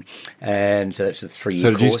 And so that's a 3-year course.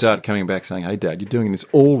 So did you start coming back saying, hey, Dad, you're doing this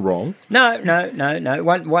all wrong? No.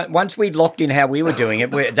 Once we'd locked in how we were doing it,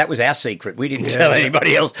 that was our secret. We didn't tell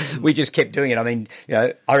anybody else. We just kept doing it. I mean,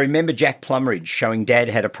 I remember Jack Plumridge showing Dad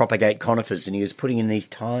how to propagate conifers, and he was putting in these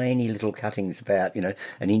tiny little cuttings about, 1.5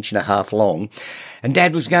 inches long. And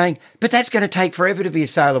Dad was going, but that's going to take forever to be a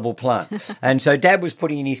saleable plant. And so Dad was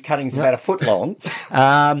putting in his cuttings about 1 foot long.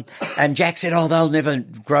 And Jack said, they'll never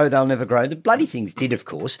grow. The bloody things did, of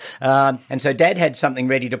course. And so Dad had something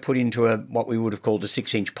ready to put into what we would have called a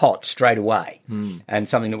 6-inch pot straight away. And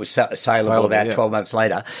something that was saleable about 12 months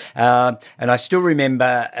later. And I still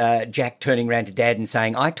remember Jack turning around to Dad and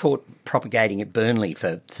saying, I taught propagating at Burnley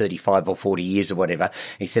for 35 or 40 years or whatever.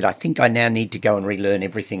 He said, I think I now need to go and relearn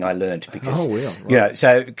everything I learned because,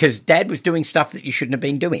 because Dad was doing stuff that you shouldn't have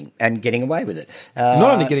been doing and getting away with it.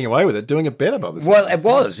 Not only getting away with it, doing it better by the Well, it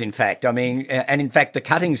was, in fact. I mean, and in fact, the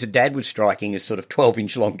cuttings that Dad was striking as sort of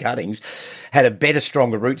 12-inch long cuttings had a better,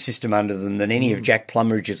 stronger root system under them than any of Jack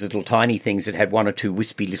Plumridge's little tiny things that had 1 or 2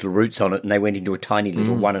 wispy little roots on it, and they went into a tiny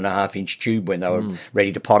little 1.5-inch tube when they were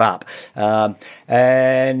ready to pot up.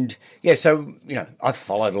 So, I've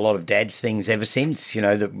followed a lot of Dad's things ever since,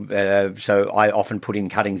 so I often put in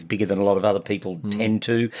cuttings bigger than a lot of other people tend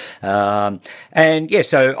to. So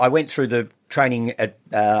I went through the training at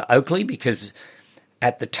Oakley because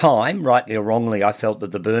at the time, rightly or wrongly, I felt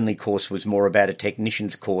that the Burnley course was more about a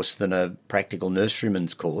technician's course than a practical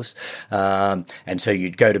nurseryman's course. And so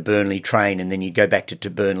you'd go to Burnley, train, and then you'd go back to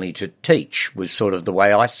Burnley to teach was sort of the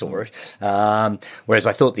way I saw it. Whereas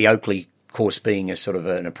I thought the Oakley course being a sort of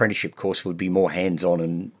an apprenticeship course would be more hands-on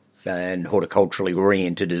and horticulturally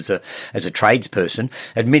oriented as a tradesperson.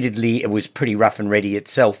 Admittedly, it was pretty rough and ready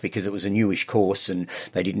itself because it was a newish course and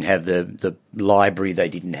they didn't have the library, they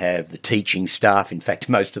didn't have the teaching staff. In fact,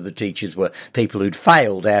 most of the teachers were people who'd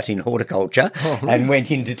failed out in horticulture and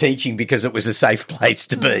went into teaching because it was a safe place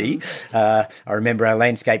to be. I remember our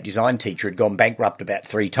landscape design teacher had gone bankrupt about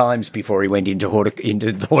 3 times before he went into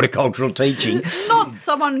the horticultural teaching. Not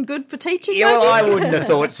someone good for teaching. Yeah, well, I wouldn't have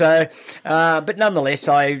thought so. But nonetheless,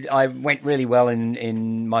 I went really well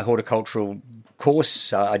in my horticultural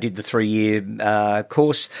course. I did the 3-year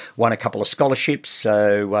course, won a couple of scholarships.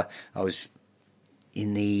 So I was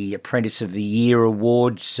in the Apprentice of the Year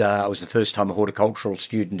awards. I was the first time a horticultural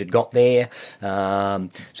student had got there. So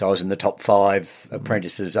I was in the top 5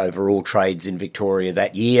 apprentices over all trades in Victoria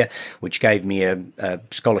that year, which gave me a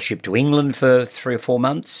scholarship to England for 3 or 4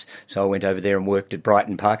 months. So I went over there and worked at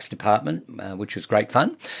Brighton Parks Department, which was great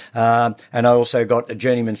fun. And I also got a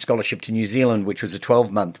journeyman scholarship to New Zealand, which was a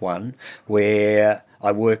 12-month one, where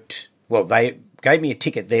I worked, they gave me a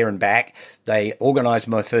ticket there and back. They organised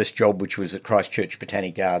my first job, which was at Christchurch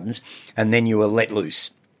Botanic Gardens, and then you were let loose.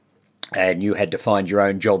 and you had to find your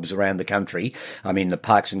own jobs around the country. I mean, the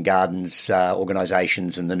Parks and Gardens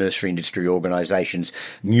organisations and the nursery industry organisations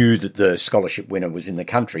knew that the scholarship winner was in the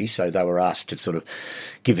country, so they were asked to sort of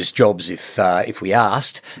give us jobs if we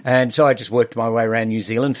asked. And so I just worked my way around New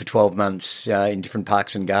Zealand for 12 months in different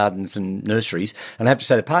parks and gardens and nurseries. And I have to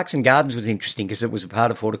say the Parks and Gardens was interesting because it was a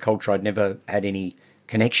part of horticulture I'd never had any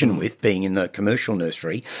connection with, being in the commercial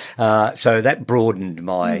nursery. So that broadened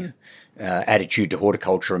my attitude to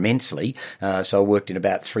horticulture immensely. So I worked in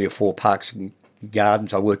about 3 or 4 parks and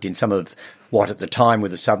gardens. I worked in some of what at the time were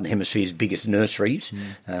the Southern Hemisphere's biggest nurseries.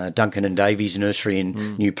 Duncan and Davies Nursery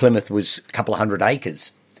in New Plymouth was a couple of 100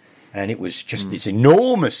 acres. And it was just this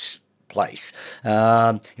enormous place.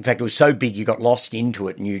 In fact, it was so big you got lost into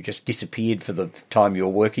it and you just disappeared for the time you were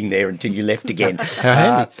working there until you left again.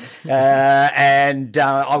 And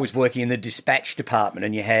I was working in the dispatch department,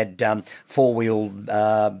 and you had four-wheel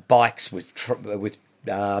bikes with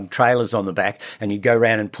trailers on the back, and you'd go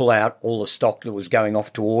around and pull out all the stock that was going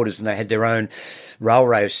off to orders, and they had their own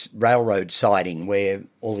railroad siding where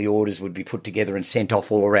all the orders would be put together and sent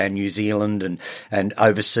off all around New Zealand and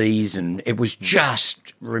overseas, and it was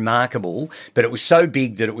just remarkable. But it was so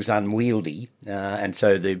big that it was unwieldy, and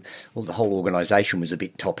so the whole organisation was a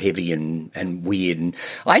bit top-heavy and weird, and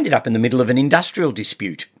I ended up in the middle of an industrial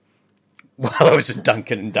dispute while I was at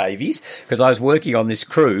Duncan and Davies, because I was working on this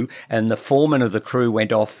crew, and the foreman of the crew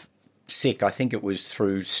went off sick. I think it was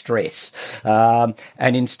through stress. And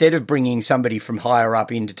instead of bringing somebody from higher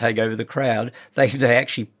up in to take over the crowd, they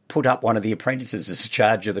actually put up one of the apprentices as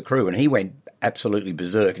charge of the crew, and he went absolutely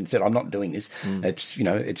berserk and said, "I'm not doing this.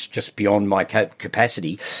 It's just beyond my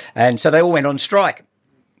capacity." And so they all went on strike.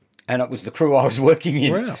 And it was the crew I was working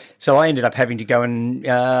in. Wow. So I ended up having to go and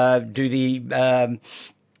do the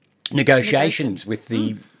negotiations with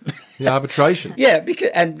the arbitration. Yeah,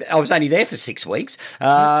 and I was only there for 6 weeks,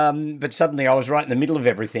 but suddenly I was right in the middle of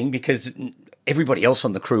everything because everybody else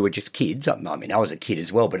on the crew were just kids. I mean, I was a kid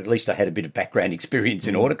as well, but at least I had a bit of background experience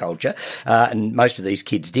in horticulture, and most of these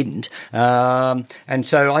kids didn't. And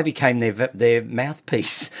so I became their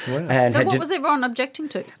mouthpiece. Wow. And so what was everyone objecting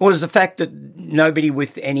to? Well, it was the fact that nobody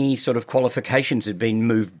with any sort of qualifications had been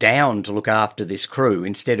moved down to look after this crew.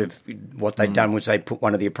 Instead of what they'd done was they put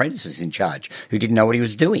one of the apprentices in charge who didn't know what he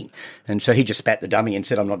was doing. And so he just spat the dummy and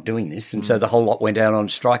said, "I'm not doing this." And so the whole lot went out on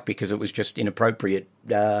strike because it was just inappropriate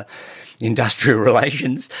industrial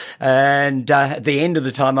relations. And at the end of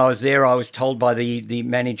the time I was there, I was told by the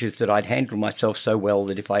managers that I'd handled myself so well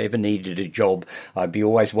that if I ever needed a job, I'd be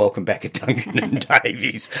always welcome back at Duncan and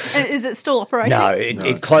Davies. And is it still operating? No,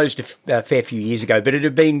 it closed a fair few years ago, but I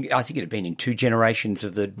think it had been in 2 generations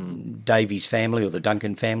of the Davies family or the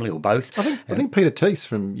Duncan family or both. I think Peter Teese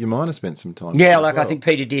from Umina spent some time. Yeah, I think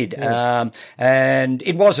Peter did. Yeah. And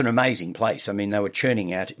it was an amazing place. I mean, they were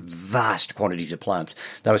churning out vast quantities of plants.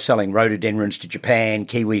 They were selling rhododendrons to Japan,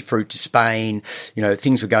 kiwi fruit to Spain.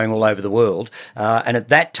 Things were going all over the world. And at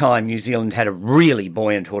that time, New Zealand had a really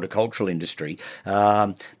buoyant horticultural industry.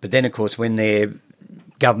 But then, of course, when their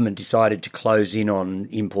government decided to close in on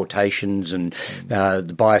importations and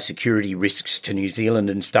the biosecurity risks to New Zealand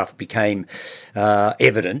and stuff became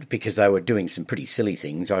evident because they were doing some pretty silly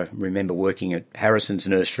things. I remember working at Harrison's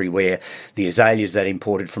nursery where the azaleas they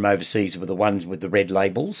imported from overseas were the ones with the red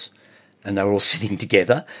labels. And they were all sitting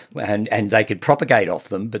together, and they could propagate off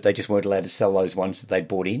them, but they just weren't allowed to sell those ones that they'd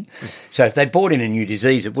bought in. So if they'd bought in a new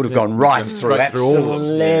disease, it would have gone right through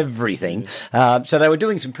absolutely everything. So they were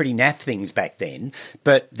doing some pretty naff things back then,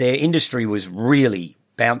 but their industry was really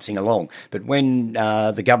bouncing along. But when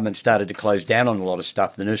the government started to close down on a lot of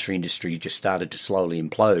stuff, the nursery industry just started to slowly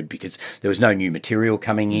implode because there was no new material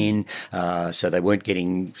coming in, so they weren't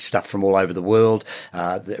getting stuff from all over the world.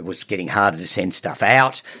 It was getting harder to send stuff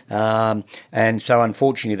out. And so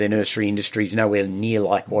unfortunately their nursery industry is nowhere near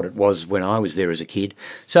like what it was when I was there as a kid.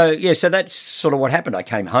 So that's sort of what happened. I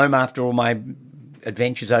came home after all my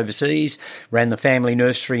adventures overseas, ran the family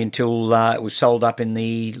nursery until it was sold up in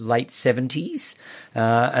the late 70s.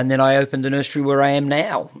 And then I opened the nursery where I am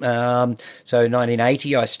now. So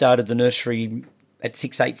 1980, I started the nursery at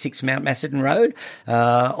 686 Mount Macedon Road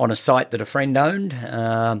on a site that a friend owned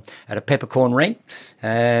at a peppercorn rent.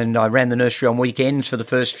 And I ran the nursery on weekends for the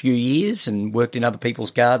first few years and worked in other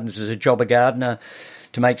people's gardens as a jobber gardener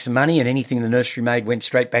to make some money, and anything the nursery made went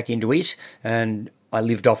straight back into it. And I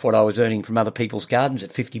lived off what I was earning from other people's gardens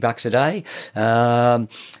at $50 a day.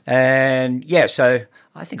 So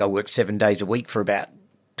I think I worked 7 days a week for about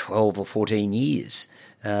 12 or 14 years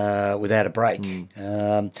without a break,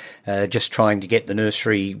 just trying to get the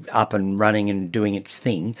nursery up and running and doing its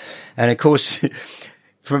thing. And, of course,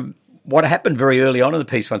 from what happened very early on in the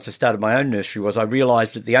piece, once I started my own nursery, was I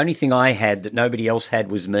realised that the only thing I had that nobody else had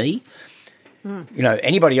was me. You know,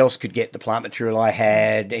 anybody else could get the plant material I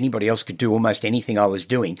had. Anybody else could do almost anything I was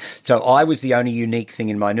doing. So I was the only unique thing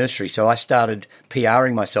in my nursery. So I started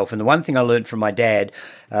PRing myself. And the one thing I learned from my dad,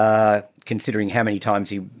 considering how many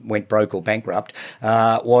times he went broke or bankrupt,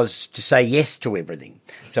 was to say yes to everything.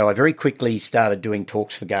 So I very quickly started doing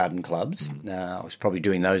talks for garden clubs. I was probably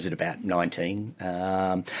doing those at about 19.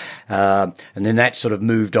 And then that sort of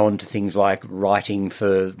moved on to things like writing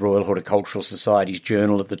for Royal Horticultural Society's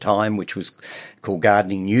journal at the time, which was called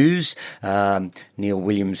Gardening News. Neil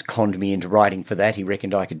Williams conned me into writing for that. He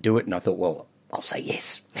reckoned I could do it, and I thought, well, I'll say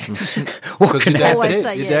yes. What can happen? Always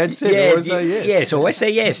say Your yes. dad said always say yes. Yes, always say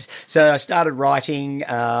yes. So I started writing.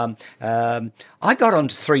 I got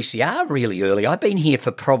onto 3CR really early. I've been here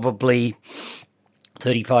for probably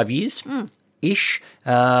 35 years. Ish.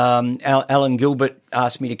 Alan Gilbert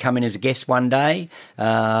asked me to come in as a guest one day,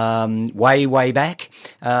 way back.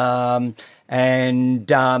 And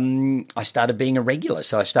I started being a regular.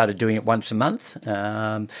 So I started doing it once a month.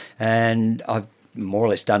 And I've more or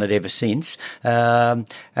less done it ever since. And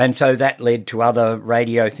so that led to other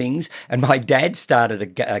radio things. And my dad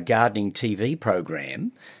started a gardening TV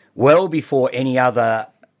program well before any other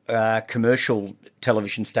commercial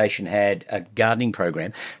television station had a gardening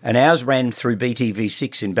program. And ours ran through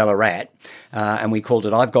BTV6 in Ballarat, and we called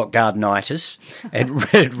it I've Got Gardenitis.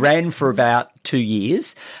 It ran for about 2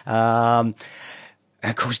 years.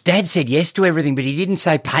 Of course, Dad said yes to everything, but he didn't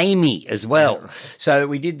say pay me as well. So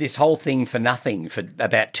we did this whole thing for nothing for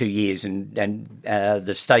about 2 years, and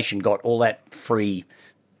the station got all that free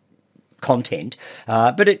content,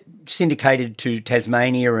 but it syndicated to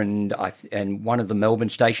Tasmania and one of the Melbourne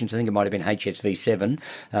stations. I think it might have been HSV7,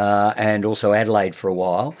 and also Adelaide for a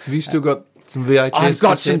while. Have you still got some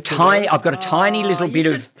VHS? I've got a tiny little bit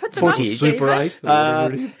of footage. Super 8. Or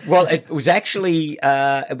whatever it is. Well, it was actually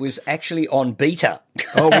on beta.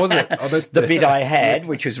 Oh, was it? Oh, the bit I had,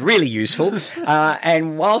 which was really useful.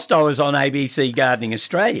 And whilst I was on ABC Gardening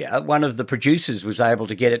Australia, one of the producers was able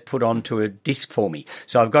to get it put onto a disc for me.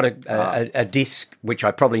 So I've got a disc which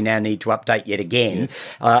I probably now need to update yet again.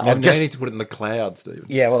 You need to put it in the cloud, Stephen.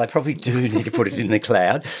 Yeah, well, I probably do need to put it in the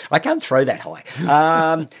cloud. I can't throw that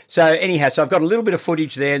high. So anyhow, so I've got a little bit of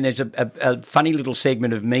footage there, and there's a funny little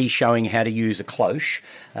segment of me showing how to use a cloche.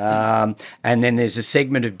 And then there's a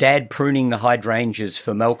segment of Dad pruning the hydrangeas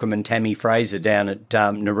for Malcolm and Tammy Fraser down at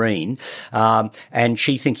Nareen, and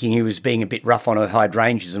she thinking he was being a bit rough on her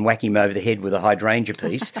hydrangeas and whacking him over the head with a hydrangea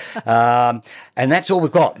piece. And that's all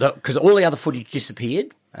we've got, because all the other footage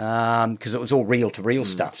disappeared. Because it was all reel-to-reel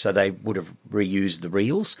stuff, so they would have reused the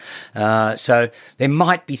reels. So there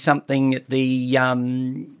might be something at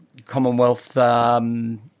the Commonwealth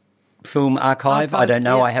Film Archive. I don't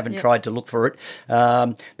know. Yeah, I haven't tried to look for it.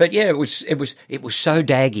 But yeah, it was so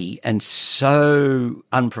daggy and so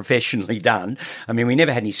unprofessionally done. I mean, we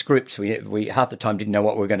never had any scripts. We half the time didn't know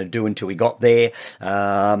what we were going to do until we got there.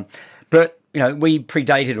 But we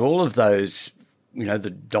predated all of those. The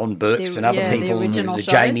Don Burks and other people, the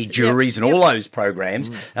Jamie Juries and all those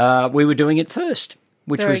programs. We were doing it first,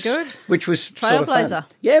 which was sort of fun.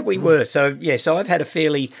 Yeah, we were. So I've had a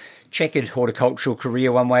fairly checkered horticultural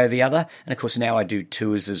career one way or the other, and of course now I do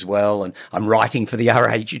tours as well, and I'm writing for the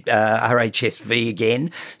RHSV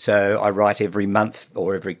again, so I write every month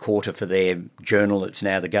or every quarter for their journal. It's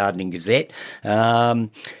now the Gardening Gazette. So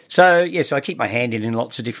I keep my hand in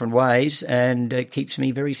lots of different ways, and it keeps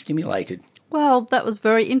me very stimulated. Well, that was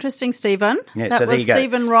very interesting, Stephen. Yeah, that so was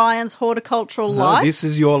Stephen Ryan's horticultural life. This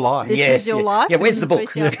is your life. This is your life. Yeah, where's the book?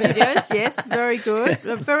 3CR Studios. Yes, very good.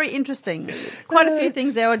 Very interesting. Quite a few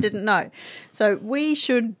things there I didn't know. So we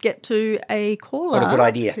should get to a caller. What a good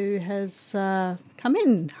idea. Who has come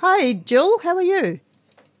in. Hi, Jill. How are you?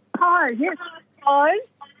 Hi, yes, fine.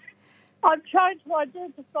 I'm trying to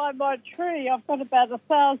identify my tree. I've got about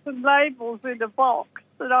 1,000 labels in a box,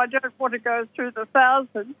 and I don't want to go through the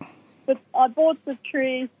 1,000. But I bought the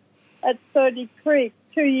tree at 30 Creek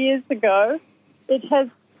 2 years ago. It has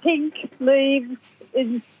pink leaves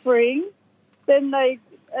in spring. Then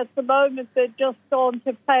at the moment, they're just gone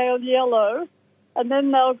to pale yellow, and then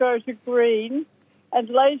they'll go to green. And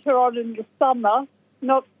later on in the summer,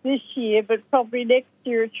 not this year, but probably next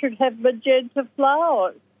year, it should have magenta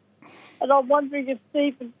flowers. And I'm wondering if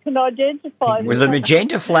Stephen can identify them. Well, the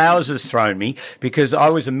magenta flowers has thrown me, because I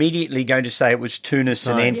was immediatately going to say it was Tunis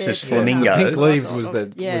sinensis flamingo. The pink leaves was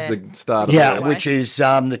the start of it. Which is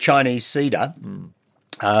the Chinese cedar. Which is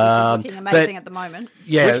looking amazing at the moment.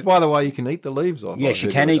 Yeah. Which, by the way, you can eat the leaves of. Yes,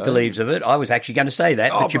 you can eat the leaves of it. I was actually going to say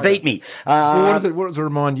that, but you beat me. What does it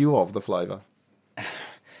remind you of, the flavour?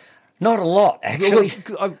 Not a lot, actually.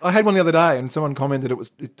 I had one the other day, and someone commented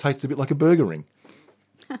it tastes a bit like a burger ring.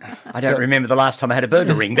 I don't remember the last time I had a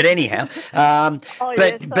burger ring, but anyhow. The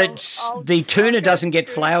tuna doesn't get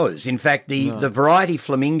flowers. In fact, the variety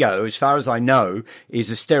flamingo, as far as I know, is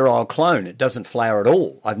a sterile clone. It doesn't flower at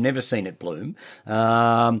all. I've never seen it bloom.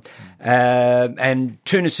 And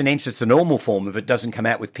Tuna sinensis, the normal form of it, doesn't come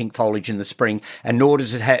out with pink foliage in the spring, and nor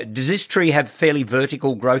does it have... Does this tree have fairly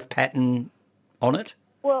vertical growth pattern on it?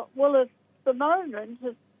 Well, at the moment,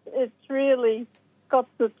 it's really got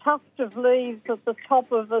the tuft of leaves at the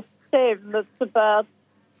top of a stem that's about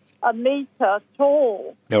a metre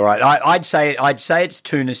tall. All right, I'd say it's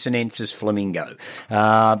Tuna sinensis flamingo,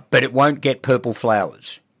 but it won't get purple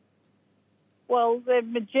flowers. Well, they're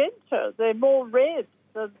magenta. They're more red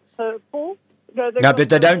than purple. No, but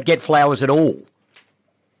they don't get flowers at all.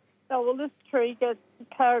 No, well, this tree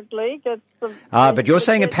apparently gets them. But you're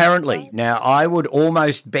saying apparently. Now, I would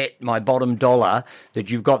almost bet my bottom dollar that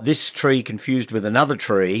you've got this tree confused with another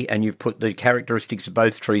tree and you've put the characteristics of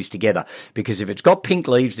both trees together. Because if it's got pink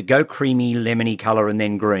leaves that go creamy, lemony colour and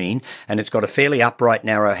then green, and it's got a fairly upright,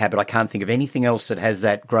 narrow habit, I can't think of anything else that has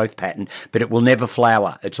that growth pattern, but it will never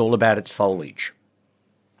flower. It's all about its foliage.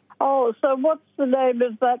 Oh, so what's the name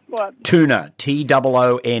of that one? Tuna,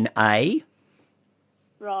 Toona.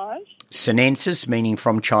 Right. Sinensis, meaning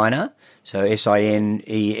from China, so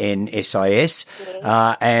Sinensis,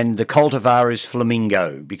 and the cultivar is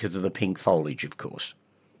flamingo because of the pink foliage, of course.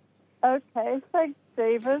 Okay, thanks,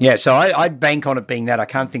 Stephen. Yeah, so I'd bank on it being that. I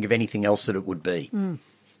can't think of anything else that it would be.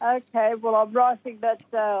 Okay, well, I'm writing that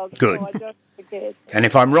down Good. so I don't forget. And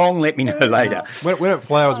if I'm wrong, let me know later. When it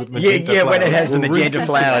flowers with magenta flowers. When it has the we'll magenta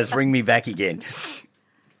flowers, bring me back again.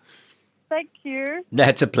 Thank you.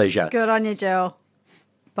 That's a pleasure. Good on you, Jill.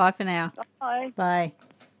 Bye for now. Bye. Bye.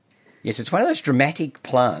 Yes, it's one of those dramatic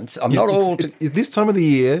plants. I'm not all... This time of the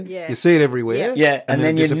year, you see it everywhere. Yeah, and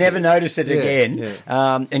then you never notice it again.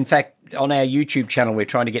 Yeah. In fact, on our YouTube channel, we're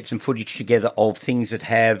trying to get some footage together of things that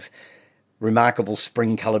have remarkable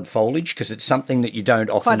spring-coloured foliage because it's something that you don't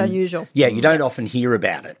often... Quite unusual. Yeah, you don't often hear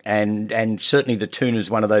about it. And certainly the tuna is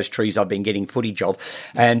one of those trees I've been getting footage of.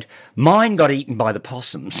 And mine got eaten by the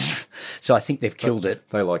possums, so I think they've killed it.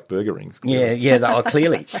 They like burger rings. Yeah, they are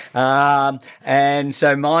clearly. And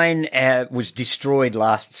so mine was destroyed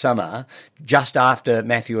last summer just after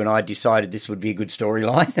Matthew and I decided this would be a good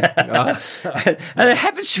storyline. And it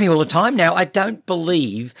happens to me all the time now. I don't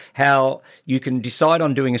believe how you can decide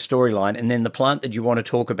on doing a storyline and then the plant that you want to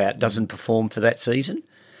talk about doesn't perform for that season.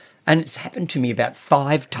 And it's happened to me about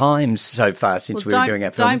 5 times so far since we were doing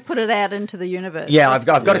our film. Don't put it out into the universe. Yeah, I've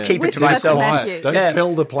got to keep it to myself. Don't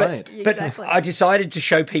tell the plant. But I decided to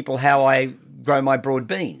show people how I grow my broad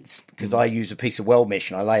beans because I use a piece of well mesh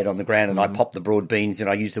and I lay it on the ground and I pop the broad beans and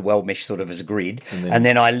I use the well mesh sort of as a grid and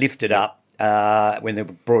then I lift it up when the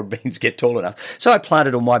broad beans get tall enough. So I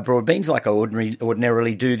planted all my broad beans like I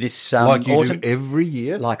ordinarily do this like you autumn. do every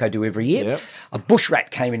year? Like I do every year. Yep. A bush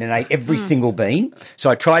rat came in and ate every single bean. So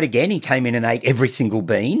I tried again. He came in and ate every single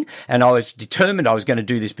bean. And I was determined I was going to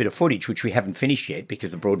do this bit of footage, which we haven't finished yet because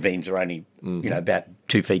the broad beans are only, about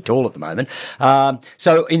 2 feet tall at the moment.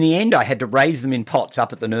 So in the end, I had to raise them in pots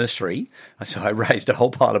up at the nursery. So I raised a whole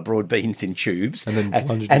pile of broad beans in tubes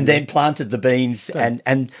and then planted the beans.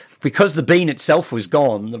 And because the bean itself was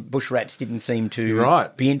gone, the bush rats didn't seem to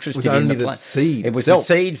be interested in the plant. Seed it was the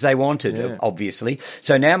seeds they wanted, obviously.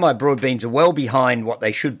 So now my broad beans are well behind what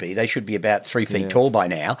they should be. They should be about 3 feet tall by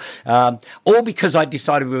now. All because I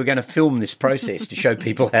decided we were going to film this process to show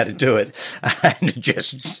people how to do it. And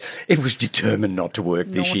it was determined not to work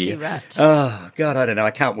this year. Rat. Oh, God, I don't know.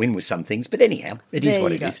 I can't win with some things. But anyhow, it is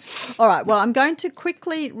what it is. All right. Well, I'm going to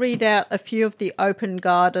quickly read out a few of the open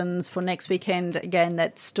gardens for next weekend, again,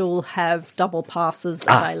 that still have double passes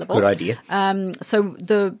available. Good idea. So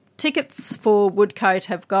the tickets for Woodcote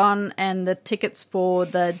have gone and the tickets for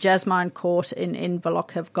the Jasmine Court in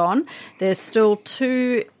Inverloch have gone. There's still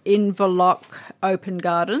 2 Inverloch open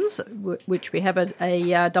gardens, which we have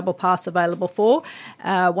a double pass available for.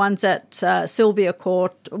 One's at Sylvia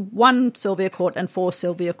Court, 1 Sylvia Court and 4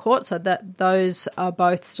 Sylvia Court, so that those are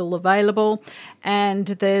both still available. And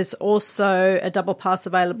there's also a double pass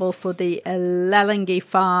available for the Lallingi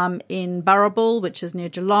Farm in Burrabull, which is near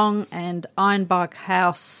Geelong, and Ironbark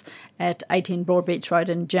House at 18 Broadbeach Road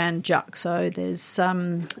in Jan Juck. So there's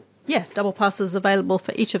double passes available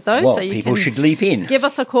for each of those. Well, so you people can should leap in. Give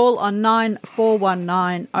us a call on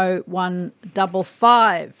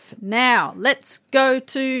 94190155. Now, let's go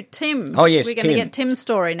to Tim. Oh, yes, We're going to get Tim's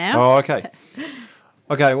story now. Oh, okay.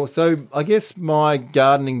 Okay, well, so I guess my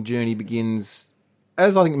gardening journey begins,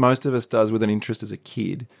 as I think most of us does, with an interest as a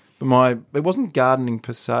kid. But it wasn't gardening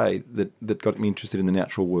per se that got me interested in the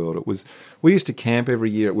natural world. We used to camp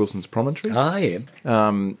every year at Wilson's Promontory. Ah, yeah.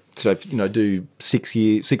 So do 6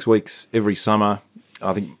 weeks every summer.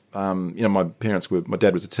 I think my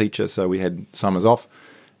dad was a teacher, so we had summers off.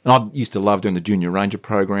 And I used to love doing the junior ranger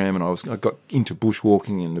program, and I got into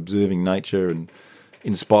bushwalking and observing nature and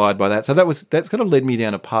inspired by that. So that's kind of led me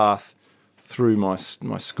down a path through my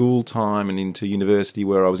school time and into university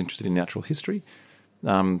where I was interested in natural history.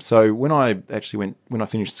 So when I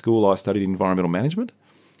finished school, I studied environmental management.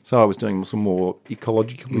 So I was doing some more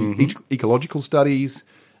ecological studies,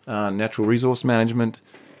 natural resource management.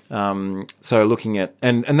 So looking at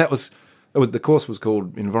the course was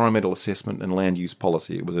called Environmental Assessment and Land Use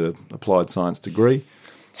Policy. It was an applied science degree.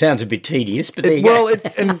 Sounds a bit tedious, but there you go. Well,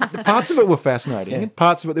 and parts of it were fascinating. Yeah.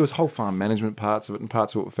 Parts of it, there was whole farm management parts of it, and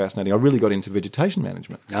parts of it were fascinating. I really got into vegetation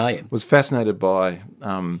management. Oh, yeah. Was fascinated by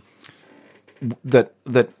that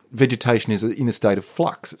vegetation is in a state of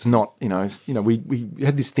flux. It's not, we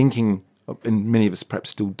had this thinking, and many of us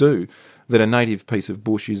perhaps still do, that a native piece of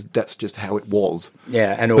bush that's just how it was.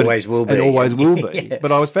 Yeah, and always will be. And always will be. Yeah.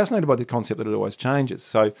 But I was fascinated by the concept that it always changes.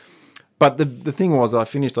 So, but the thing was, I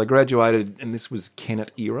graduated, and this was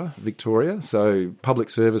Kennett era, Victoria. So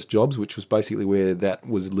public service jobs, which was basically where that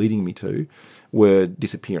was leading me to, were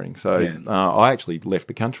disappearing. So I actually left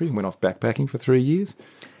the country and went off backpacking for 3 years.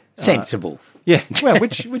 Sensible. Yeah, well,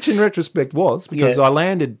 which in retrospect was, because I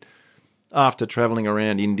landed after travelling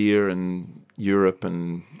around India and Europe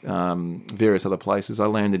and various other places. I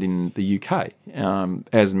landed in the UK,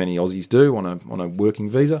 as many Aussies do, on a working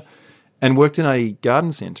visa, and worked in a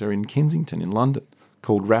garden centre in Kensington in London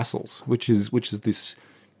called Rassels, which is this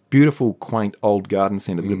beautiful, quaint old garden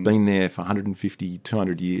centre that had been there for 150,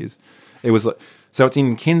 200 years. So it's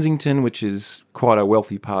in Kensington, which is quite a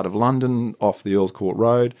wealthy part of London, off the Earls Court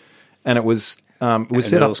Road, and it was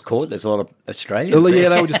set Earls up. Court. There's a lot of Australians. Yeah,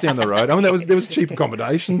 they were just down the road. I mean, there was cheap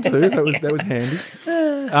accommodation too. So that was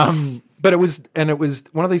handy. But it was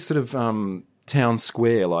one of these sort of town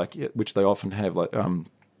square, which they often have. I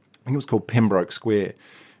think it was called Pembroke Square,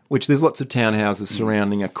 which there's lots of townhouses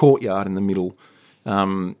surrounding a courtyard in the middle,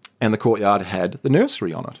 and the courtyard had the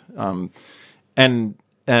nursery on it, and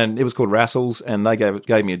it was called Rassels, and they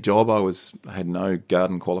gave me a job. I had no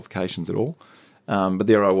garden qualifications at all. But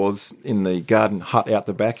there I was in the garden hut out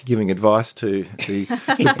the back, giving advice to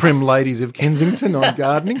the prim ladies of Kensington on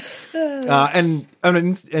gardening.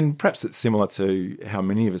 And perhaps it's similar to how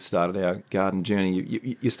many of us started our garden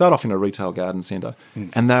journey. You start off in a retail garden centre,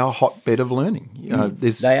 and they are a hotbed of learning.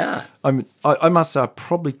 They are. I must say,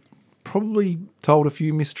 probably told a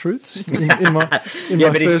few mistruths in my first few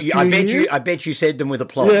years. I bet you said them with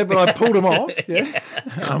applause. Yeah, but I pulled them off. Yeah.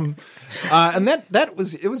 And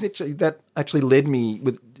that actually led me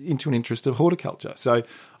into an interest of horticulture. So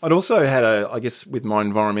I'd also had with my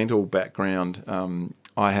environmental background,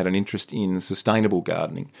 I had an interest in sustainable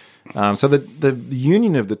gardening. So the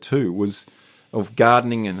union of the two was of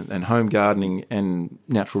gardening and home gardening and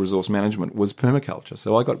natural resource management was permaculture.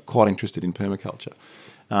 So I got quite interested in permaculture.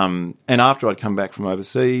 And after I'd come back from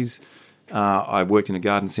overseas, I worked in a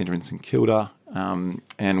garden centre in St Kilda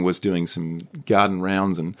and was doing some garden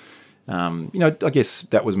rounds and, I guess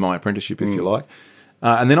that was my apprenticeship, if you like.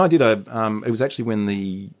 And then I did it was actually when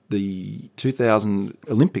the 2000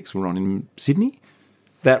 Olympics were on in Sydney.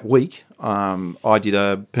 That week, I did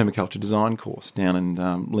a permaculture design course down in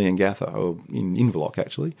Leongatha, or in Inverloch,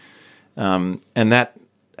 actually. And that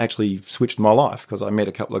actually switched my life because I met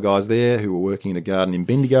a couple of guys there who were working in a garden in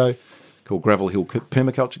Bendigo called Gravel Hill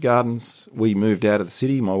Permaculture Gardens. We moved out of the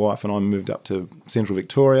city. My wife and I moved up to central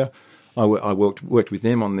Victoria. I worked with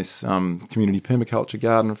them on this community permaculture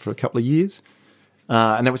garden for a couple of years.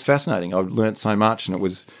 And that was fascinating. I learnt so much, and it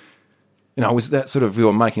was... it was that sort of, we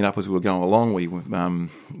were making it up as we were going along.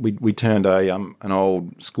 We turned an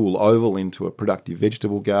old school oval into a productive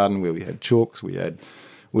vegetable garden where we had chalks. We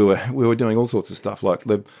were doing all sorts of stuff.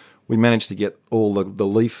 We managed to get all the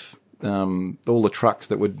leaf, all the trucks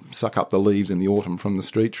that would suck up the leaves in the autumn from the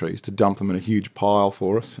street trees to dump them in a huge pile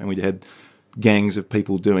for us. And we had gangs of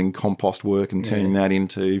people doing compost work and turning that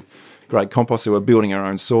into great compost. So we were building our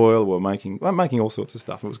own soil. We were making all sorts of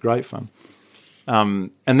stuff. It was great fun.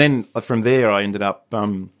 And then from there, I ended up,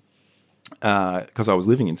 because I was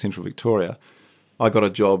living in central Victoria, I got a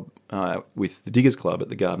job with the Diggers Club at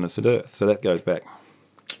the Garden of St Earth. So that goes back.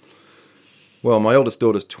 Well, my eldest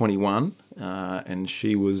daughter's 21, and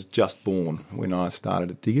she was just born when I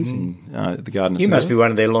started at Diggers at the Garden of St Earth. You must be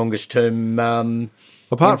one of their longest-term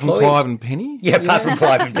apart employees. From Clive and Penny. Yeah, apart from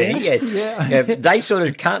Clive and Penny, yes. Yeah, they sort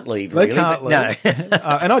of can't leave, really. They can't leave. No.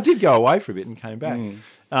 And I did go away for a bit and came back.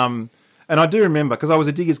 And I do remember, because I was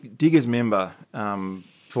a Diggers member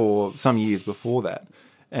for some years before that,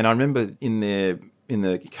 and I remember in the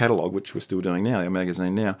catalogue, which we're still doing now, our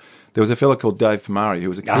magazine now, there was a fellow called Dave Pomari who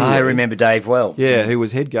was a Kiwi. I remember Dave well. Yeah, who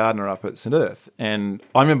was head gardener up at St Earth. And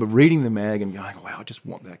I remember reading the mag and going, wow, I just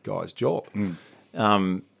want that guy's job.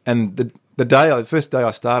 And the first day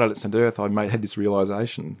I started at St Earth, I had this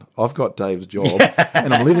realisation, I've got Dave's job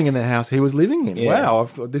and I'm living in the house he was living in. Yeah. Wow,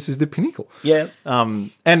 this is the pinnacle. Yeah.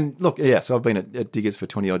 And look, so I've been at Diggers for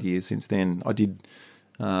 20-odd years since then. I did,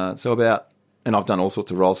 and I've done all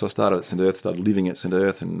sorts of roles. So I started at St Earth, started living at St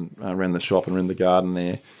Earth and ran the shop and ran the garden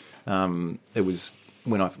there. It was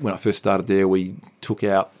when I first started there, we took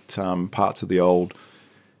out parts of the old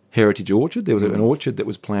heritage orchard. There was an orchard that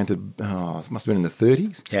was planted, it must have been in the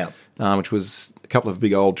 30s, which was a couple of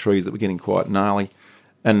big old trees that were getting quite gnarly.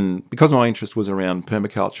 And because my interest was around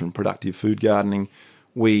permaculture and productive food gardening,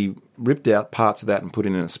 we ripped out parts of that and put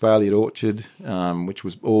in an espalier orchard, which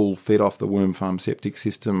was all fed off the Worm Farm septic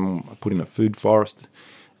system. I put in a food forest.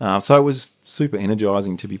 So it was super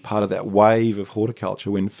energising to be part of that wave of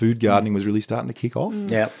horticulture when food gardening was really starting to kick off.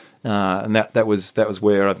 Yeah. And that was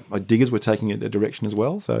where Diggers were taking it a direction as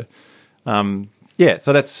well. So so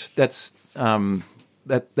that's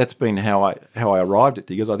been how I arrived at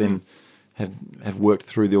Diggers. I then have worked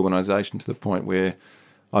through the organisation to the point where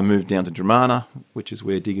I moved down to Dramana, which is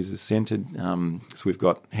where Diggers is centred. So we've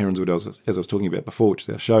got Heronswood, as I was talking about before, which is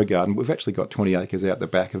our show garden. We've actually got 20 acres out the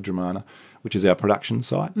back of Dramana, which is our production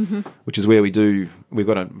site, which is where we've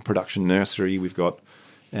got a production nursery, we've got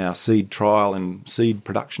our seed trial and seed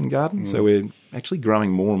production garden. So we're actually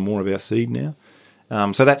growing more and more of our seed now.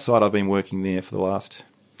 So that site, I've been working there for the last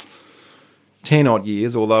 10-odd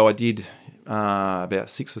years, although I did about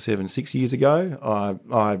 6 years ago,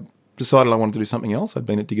 I decided I wanted to do something else. I'd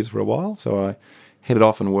been at Diggers for a while, so I headed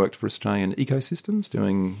off and worked for Australian Ecosystems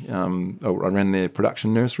doing, I ran their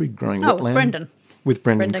production nursery, growing wetland. With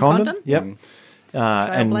Brendan Condon. Yep.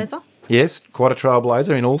 Trailblazer. Yes, quite a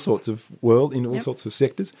trailblazer in all sorts of sorts of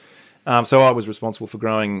sectors. So I was responsible for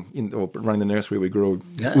running the nursery. We grew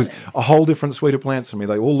with a whole different suite of plants for me.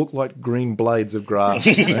 They all looked like green blades of grass.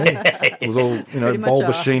 It was all,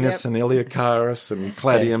 Bulbochinus and Eleocharis and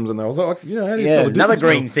Cladiums, and they was like, how do you tell the difference? Another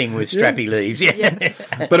green thing with strappy leaves. Yeah.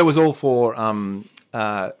 But it was all for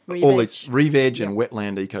all these re-veg and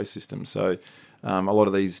wetland ecosystems. So a lot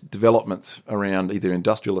of these developments around either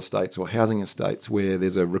industrial estates or housing estates where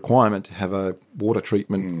there's a requirement to have a water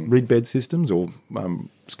treatment reed bed systems or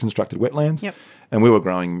constructed wetlands. Yep. And we were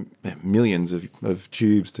growing millions of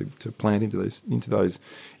tubes to plant into those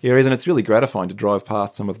areas. And it's really gratifying to drive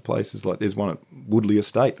past some of the places. Like there's one at Woodley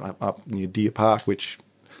Estate up near Deer Park, which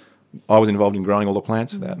I was involved in growing all the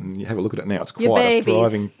plants for that, and you have a look at it now. It's quite a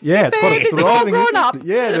thriving. Yeah, it's quite a thriving. All grown up.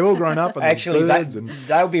 Yeah, they're all grown up. And actually,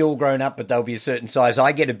 they'll be all grown up, but they'll be a certain size.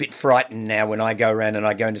 I get a bit frightened now when I go around and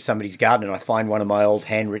I go into somebody's garden and I find one of my old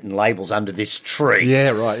handwritten labels under this tree.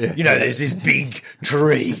 Yeah, right. Yeah. There's this big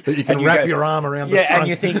tree that you can wrap your arm around. The trunk. And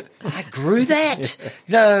you think, I grew that.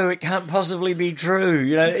 No, it can't possibly be true.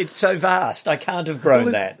 It's so vast. I can't have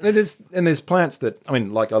grown that. There's plants that I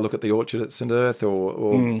look at the orchard at St Earth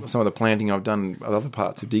or some of the planting I've done at other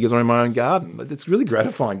parts of Diggers or in my own garden. It's really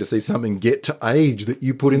gratifying to see something get to age that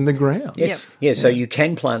you put in the ground. Yes. Yep. Yeah, so you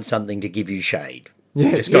can plant something to give you shade.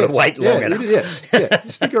 Yes, just got to wait long enough.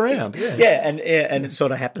 Stick around. Yeah. And it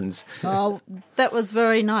sort of happens. Oh, that was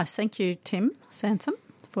very nice. Thank you, Tim Sansom,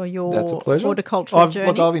 for your That's a pleasure. horticultural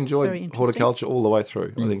journey. I've enjoyed horticulture all the way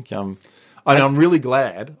through. I think I'm really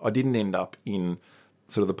glad I didn't end up in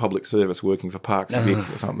sort of the public service working for Parks Vic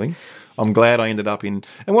or something. I'm glad I ended up in...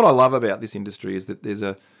 And what I love about this industry is that there's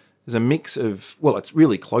a mix of... Well, it's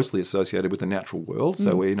really closely associated with the natural world,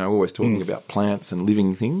 so we're always talking about plants and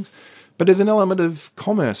living things. But there's an element of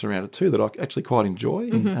commerce around it too that I actually quite enjoy,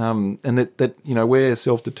 and that we're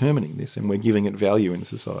self-determining this and we're giving it value in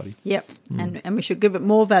society. Yep, and we should give it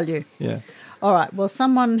more value. Yeah. All right, well,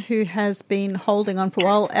 someone who has been holding on for a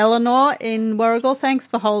while, Eleanor in Warragul. Thanks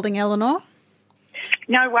for holding, Eleanor.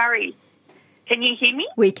 No worries. Can you hear me?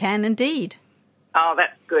 We can indeed. Oh,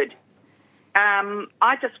 that's good.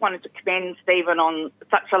 I just wanted to commend Stephen on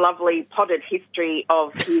such a lovely potted history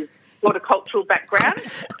of his horticultural background.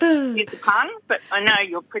 It's a pun, but I know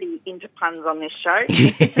you're pretty into puns on this show.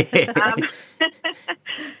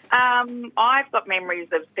 I've got memories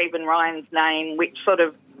of Stephen Ryan's name, which sort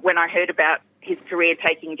of, when I heard about his career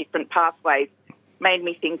taking different pathways, made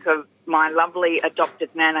me think of my lovely adopted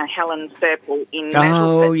nana, Helen Serple in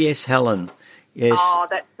Mandelford. Oh, yes, Helen. Yes. Oh,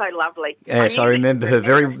 that's so lovely. Yes, I remember her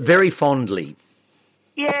very, very fondly.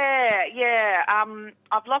 Yeah.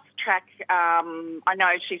 I've lost track. I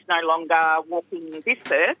know she's no longer walking this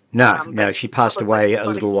earth. No, she passed away a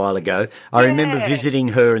little while ago. I remember visiting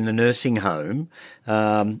her in the nursing home,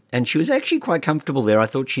 and she was actually quite comfortable there. I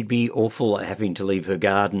thought she'd be awful having to leave her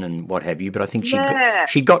garden and what have you, but I think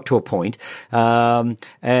she got to a point.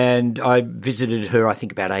 And I visited her, I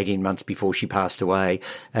think, about 18 months before she passed away,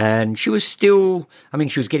 and she was still, I mean,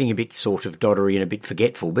 she was getting a bit sort of doddery and a bit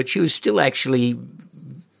forgetful, but she was still actually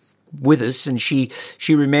with us, and she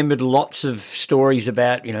remembered lots of stories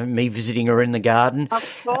about, you know, me visiting her in the garden.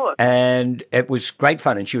 Of course. And it was great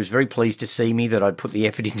fun, and she was very pleased to see me, that I'd put the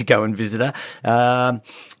effort in to go and visit her.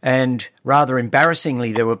 And rather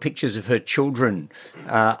embarrassingly, there were pictures of her children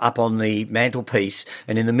up on the mantelpiece,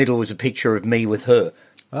 and in the middle was a picture of me with her.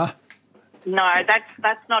 No,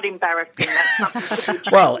 that's not embarrassing. That's something to be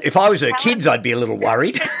Well, if I was her kids, I'd be a little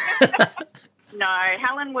worried. No,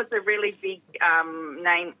 Helen was a really big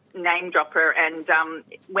name dropper, and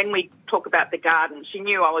when we talk about the garden, she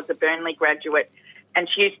knew I was a Burnley graduate, and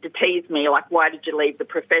she used to tease me, like, why did you leave the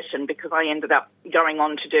profession? Because I ended up going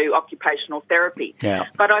on to do occupational therapy. Yeah.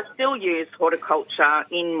 But I still use horticulture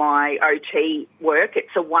in my OT work.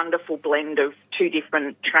 It's a wonderful blend of two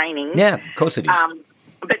different trainings. Yeah, of course it is.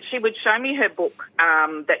 But she would show me her book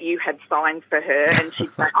that you had signed for her, and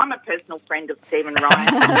she'd say, I'm a personal friend of Stephen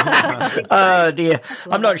Ryan. Oh, dear.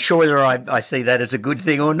 I'm not sure whether I see that as a good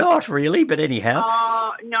thing or not, really, but anyhow.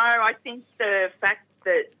 No, I think the fact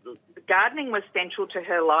that gardening was central to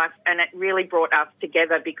her life, and it really brought us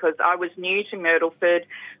together, because I was new to Myrtleford.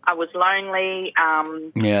 I was lonely.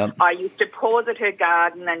 I used to pause at her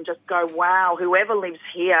garden and just go, wow, whoever lives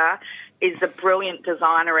here is a brilliant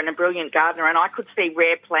designer and a brilliant gardener, and I could see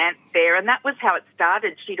rare plants there, and that was how it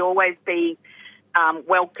started. She'd always be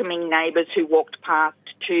welcoming neighbours who walked past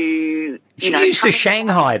to, She used to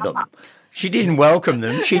Shanghai them. She didn't welcome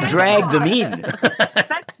them. She dragged them in.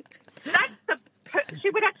 She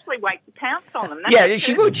would actually wait to pounce on them. Yeah,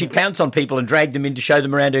 she would. She'd pounce on people and drag them in to show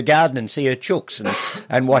them around her garden and see her chooks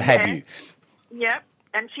and what have you. Yeah,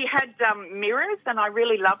 and she had mirrors, and I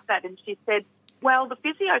really loved that, and she said, well, the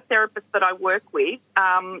physiotherapist that I work with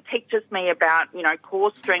teaches me about, you know,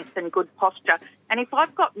 core strength and good posture. And if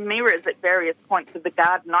I've got mirrors at various points of the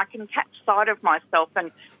garden, I can catch sight of myself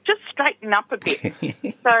and just straighten up a bit.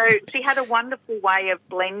 So she had a wonderful way of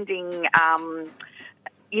blending,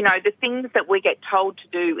 you know, the things that we get told to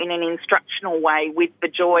do in an instructional way with the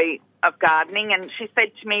joy of gardening. And she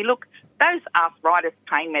said to me, look, those arthritis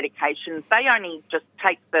pain medications, they only just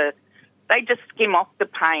they just skim off the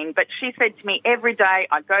pain. But she said to me, every day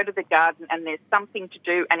I go to the garden and there's something to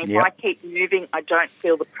do, and if I keep moving, I don't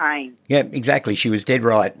feel the pain. Yeah, exactly. She was dead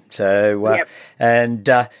right. So, and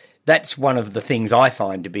that's one of the things I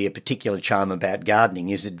find to be a particular charm about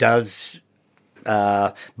gardening, is it does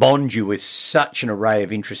bond you with such an array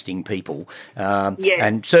of interesting people.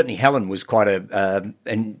 And certainly Helen was quite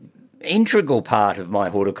an integral part of my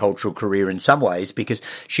horticultural career in some ways, because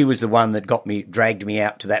she was the one that dragged me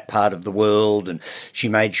out to that part of the world, and she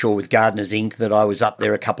made sure with Gardeners Inc. that I was up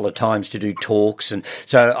there a couple of times to do talks, and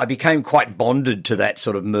so I became quite bonded to that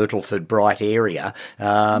sort of Myrtleford, Bright area.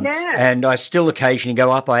 And I still occasionally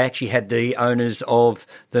go up. I actually had the owners of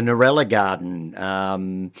the Norella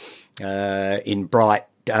Garden in Bright,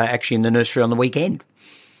 actually in the nursery on the weekend.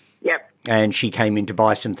 Yep. And she came in to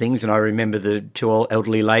buy some things, and I remember the two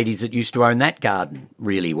elderly ladies that used to own that garden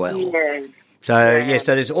really well. Yeah. So,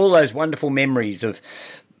 so there's all those wonderful memories of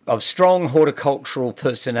strong horticultural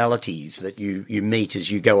personalities that you meet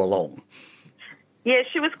as you go along. Yeah,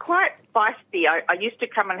 she was quite feisty. I used to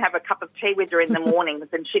come and have a cup of tea with her in the mornings,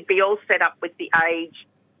 and she'd be all set up with the age,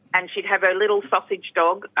 and she'd have her little sausage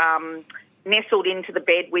dog nestled into the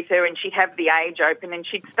bed with her, and she'd have the age open, and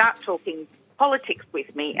she'd start talking politics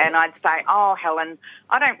with me, and I'd say, oh, Helen,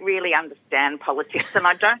 I don't really understand politics and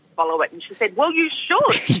I don't follow it. And she said, well, you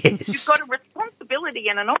should. Yes. You've got a responsibility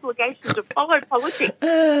and an obligation to follow politics.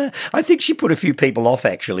 I think she put a few people off,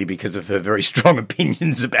 actually, because of her very strong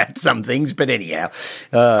opinions about some things. But anyhow,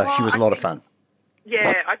 she was a lot of fun.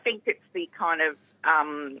 Yeah, I think it's the kind of,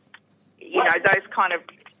 those kind of,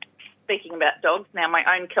 speaking about dogs now, my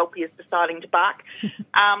own Kelpie is deciding to bark.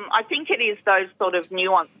 I think it is those sort of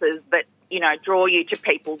nuances that, draw you to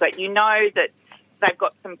people, that that they've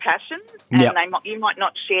got some passions and you might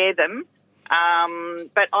not share them.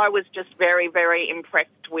 But I was just very, very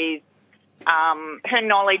impressed with her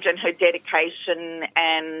knowledge and her dedication,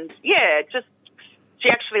 and she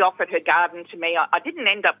actually offered her garden to me. I didn't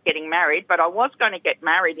end up getting married, but I was going to get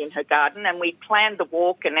married in her garden, and we planned the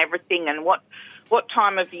walk and everything, and what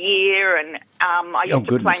time of year, and I used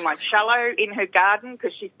to play my cello in her garden,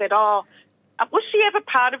 because she said, Was she ever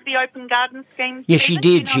part of the Open Garden scheme? Yes, she Stephen?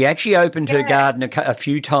 did. You know- She actually opened her Yeah. garden a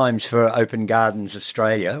few times for Open Gardens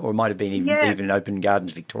Australia, or it might have been even Open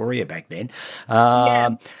Gardens Victoria back then.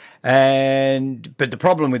 But the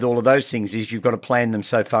problem with all of those things is you've got to plan them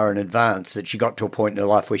so far in advance that she got to a point in her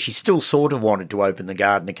life where she still sort of wanted to open the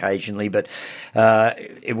garden occasionally, but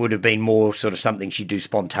it would have been more sort of something she'd do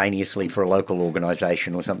spontaneously for a local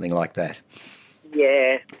organisation or something like that.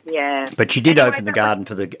 Yeah, yeah. But she did Anyway, open the that garden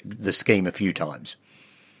for the scheme a few times.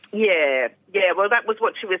 Yeah. Well, that was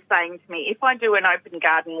what she was saying to me. If I do an open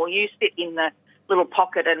garden, will you sit in the little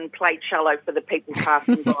pocket and play cello for the people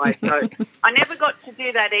passing by? So I never got to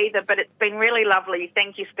do that either, but it's been really lovely.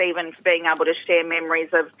 Thank you, Stephen, for being able to share memories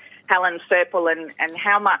of Helen Serple and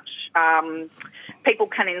how much people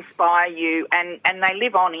can inspire you, and they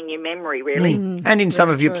live on in your memory, really. And in some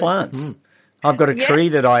of your plants. I've got a tree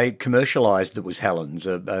that I commercialised that was Helen's,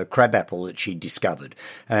 a crabapple that she discovered.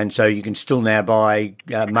 And so you can still now buy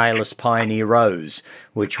Malus Pioneer Rose,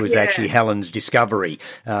 which was actually Helen's discovery.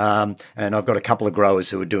 And I've got a couple of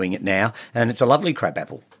growers who are doing it now, and it's a lovely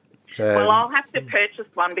crabapple. So, Well, I'll have to purchase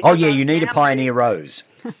one. Because you need a Pioneer Rose.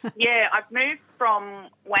 Yeah, I've moved from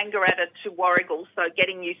Wangaratta to Warrigal, so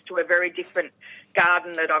getting used to a very different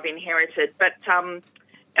garden that I've inherited. But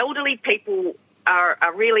elderly people are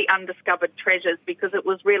really undiscovered treasures, because it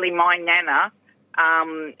was really my nana,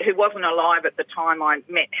 who wasn't alive at the time I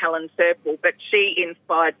met Helen Serple, but she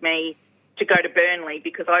inspired me to go to Burnley,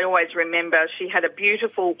 because I always remember she had a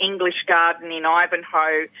beautiful English garden in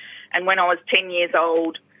Ivanhoe, and when I was 10 years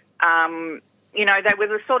old, they were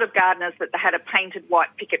the sort of gardeners that they had a painted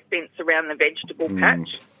white picket fence around the vegetable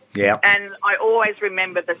patch. Yeah. And I always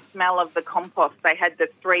remember the smell of the compost. They had the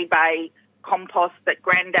 3-bay compost that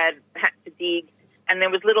Grandad had to dig, and there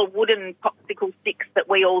was little wooden popsicle sticks that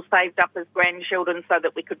we all saved up as grandchildren so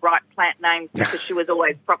that we could write plant names, because she was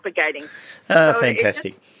always propagating. So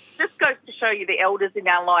Fantastic. It just goes to show you the elders in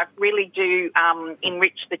our life really do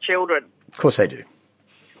enrich the children. Of course they do.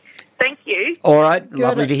 Thank you. All right.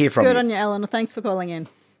 Lovely to hear from you. Good on you, Eleanor. Thanks for calling in.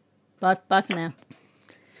 Bye for now.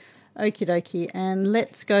 Okie dokie. And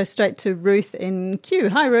let's go straight to Ruth in Kew.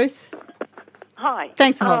 Hi, Ruth. Hi.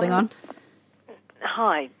 Thanks for holding on.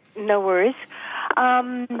 Hi. No worries.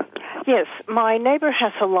 Yes, my neighbour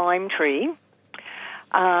has a lime tree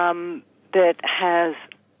that has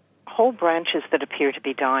whole branches that appear to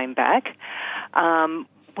be dying back.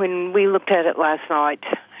 When we looked at it last night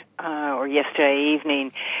or yesterday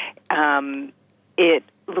evening, it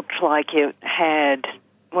looked like it had,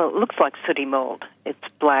 well, it looks like sooty mold. It's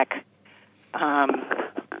black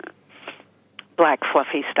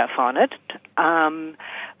fluffy stuff on it.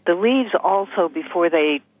 The leaves also, before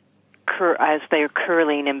they as they're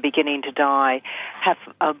curling and beginning to die, have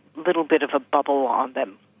a little bit of a bubble on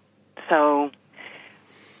them. So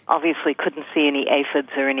obviously couldn't see any aphids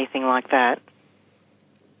or anything like that.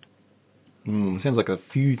 Sounds like a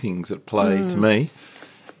few things at play to me.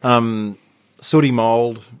 Sooty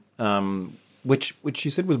mould, which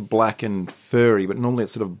you said was black and furry, but normally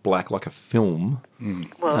it's sort of black like a film.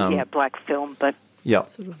 Well, black film, but Yeah.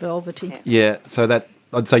 Sort of velvety. Yeah, so that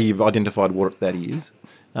I'd say you've identified what that is.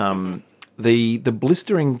 The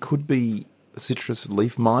blistering could be citrus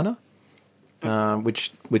leaf minor,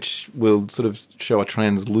 which will sort of show a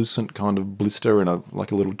translucent kind of blister in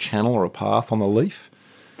like a little channel or a path on the leaf.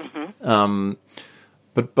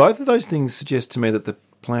 But both of those things suggest to me that the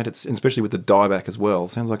plant, especially with the dieback as well,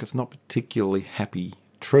 sounds like it's not particularly happy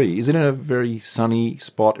tree. Is it in a very sunny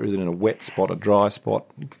spot, or is it in a wet spot, a dry spot?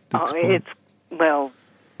 It's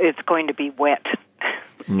going to be wet.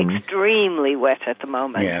 Extremely wet at the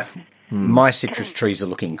moment. Yeah. My citrus trees are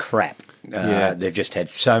looking crap. They've just had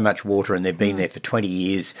so much water, and they've been there for 20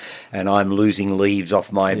 years, and I'm losing leaves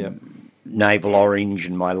off my navel orange,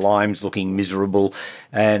 and my lime's looking miserable,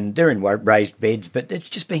 and they're in raised beds, but it's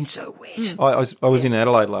just been so wet. I was in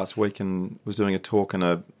Adelaide last week and was doing a talk, and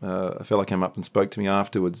a fellow came up and spoke to me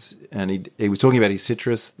afterwards, and he was talking about his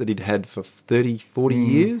citrus that he'd had for 30, 40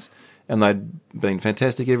 years, and they'd been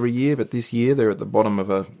fantastic every year, but this year they're at the bottom of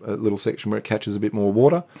a little section where it catches a bit more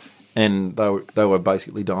water, and they were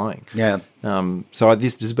basically dying. Yeah. So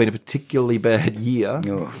this has been a particularly bad year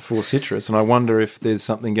for citrus, and I wonder if there's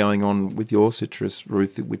something going on with your citrus,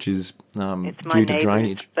 Ruth, which is it's my due to neighbour's,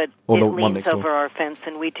 drainage. But or it the one leans next over door. our fence,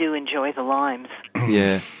 and we do enjoy the limes.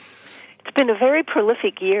 Yeah. It's been a very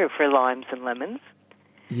prolific year for limes and lemons.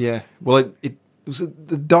 Yeah. Well, it was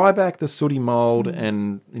the dieback, the sooty mould,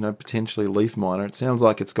 and potentially leaf miner. It sounds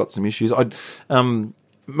like it's got some issues.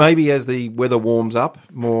 Maybe as the weather warms up,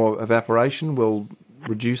 more evaporation will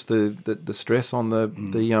reduce the stress on the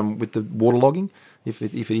with the waterlogging, if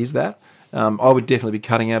it is that. I would definitely be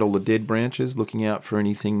cutting out all the dead branches, looking out for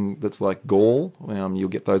anything that's like gall. You'll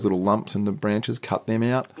get those little lumps in the branches, cut them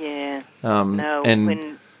out. Yeah. No,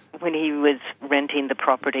 and when he was renting the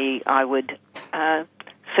property, I would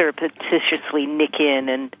surreptitiously nick in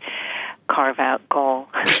and carve out gall.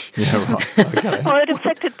 Yeah, right. Okay. Well, it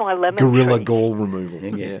affected my lemon Guerrilla tree. gall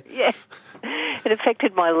removal. Yeah. Yeah. It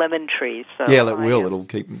affected my lemon trees. So Yeah, that will. It'll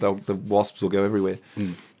keep the wasps will go everywhere.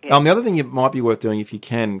 Yeah. The other thing it might be worth doing if you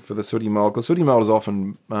can for the sooty mold, because sooty mold is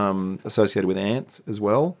often associated with ants as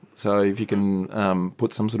well. So if you can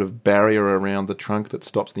put some sort of barrier around the trunk that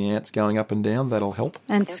stops the ants going up and down, that'll help.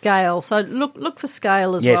 And scale. So look for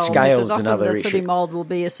scale as Yeah, well. scale's because often another the sooty issue. mold will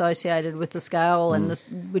be associated with the scale, and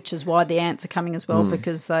which is why the ants are coming as well,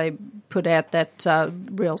 because they put out that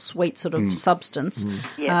real sweet sort of substance.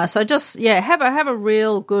 Yeah. So just have a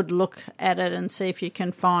real good look at it and see if you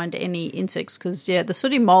can find any insects, because the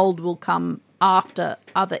sooty mold will come after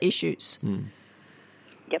other issues.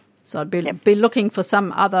 Yep. So I'd be looking for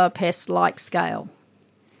some other pest like scale.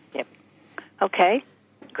 Yep. Okay.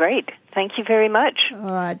 Great. Thank you very much.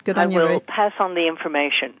 All right, good I on you, will Ruth. pass on the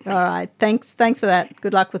information. All right, thanks for that.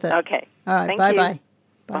 Good luck with it. Okay. All right, Thank bye-bye. you.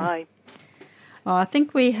 Bye. Oh, I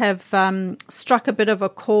think we have struck a bit of a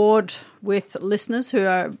chord with listeners who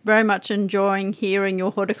are very much enjoying hearing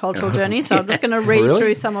your horticultural journey. So I'm just going to read Really?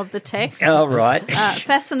 through some of the texts. All right.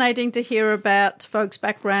 Fascinating to hear about folks'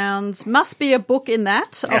 backgrounds. Must be a book in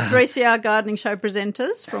that of 3CR Gardening Show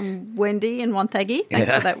presenters from Wendy in Wonthaggi.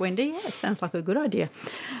 Thanks for that, Wendy. Yeah, it sounds like a good idea.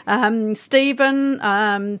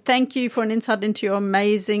 Stephen, thank you for an insight into your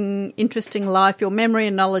amazing, interesting life. Your memory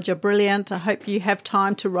and knowledge are brilliant. I hope you have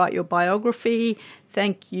time to write your biography.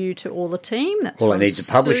 Thank you to all the team. That's All I from need's a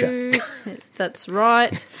publisher. Sue. That's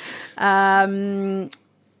right. Hi,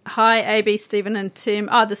 AB, Stephen and Tim.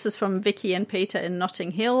 This is from Vicky and Peter in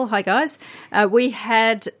Notting Hill. Hi, guys. We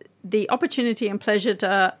had the opportunity and pleasure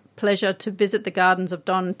to visit the gardens of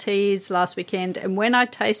Don Tees last weekend, and when I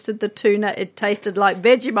tasted the tuna, it tasted like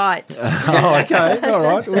Vegemite. Oh, okay. All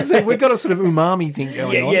right. Well, see, we've got a sort of umami thing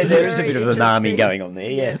going on. Yeah, there is a Very bit of umami going on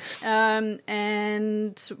there, yeah.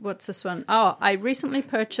 And what's this one? Oh, I recently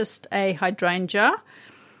purchased a hydrangea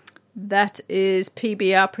that is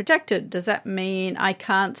PBR protected. Does that mean I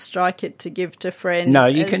can't strike it to give to friends? No,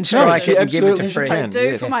 you as can strike presents? it and give it to Absolutely friends. I can,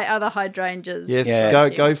 do yes. for my other hydrangeas. Yes, Yeah.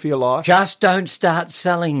 go for your life. Just don't start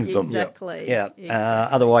selling them. Exactly. Yeah, Exactly.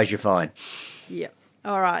 otherwise you're fine. Yep.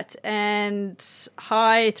 All right. And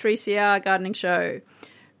hi, 3CR Gardening Show.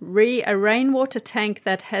 A rainwater tank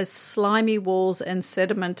that has slimy walls and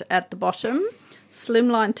sediment at the bottom.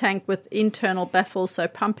 Slimline tank with internal baffles, so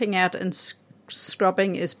pumping out and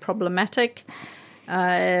scrubbing is problematic.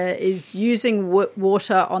 Is using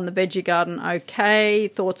water on the veggie garden okay?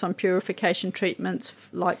 Thoughts on purification treatments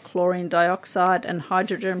like chlorine dioxide and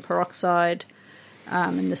hydrogen peroxide?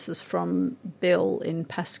 And this is from Bill in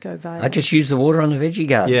Pascoe Vale. I just use the water on the veggie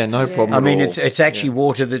garden. Yeah, no problem. I at mean, all. it's actually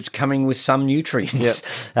water that's coming with some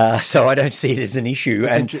nutrients, so I don't see it as an issue.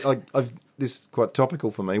 This is quite topical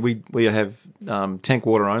for me. We have tank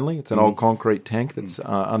water only. It's an old concrete tank that's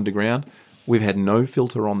underground. We've had no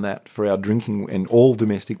filter on that for our drinking and all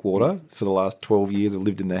domestic water for the last 12 years I've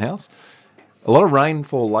lived in the house. A lot of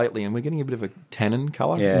rainfall lately, and we're getting a bit of a tannin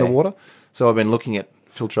colour in the water. So I've been looking at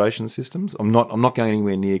filtration systems. I'm not going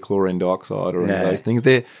anywhere near chlorine dioxide or any of those things.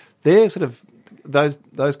 They're sort of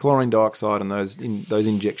those chlorine dioxide and those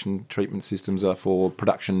injection treatment systems are for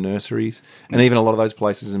production nurseries, and even a lot of those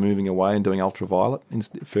places are moving away and doing ultraviolet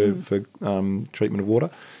for treatment of water.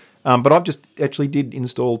 But I've just actually did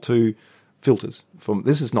install 2 filters.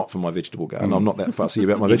 This is not for my vegetable garden. I'm not that fussy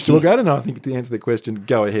about my vegetable garden. I think to answer the question,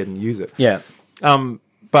 go ahead and use it. Yeah.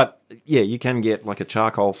 But yeah, you can get like a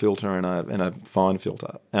charcoal filter and a fine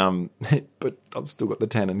filter. But I've still got the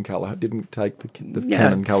tannin colour. I didn't take the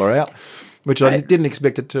tannin colour out, which I didn't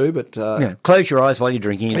expect it to. But Close your eyes while you're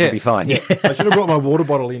drinking, it'll be fine. Yeah. I should have brought my water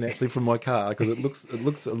bottle in actually from my car because it looks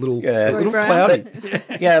a little brown. cloudy.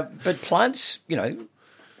 But plants,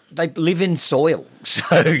 they live in soil. So,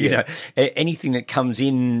 anything that comes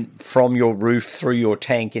in from your roof through your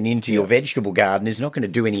tank and into your vegetable garden is not going to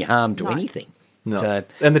do any harm to anything. No, So,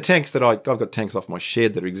 and the tanks that I've got tanks off my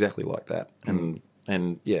shed that are exactly like that, and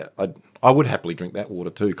I would happily drink that water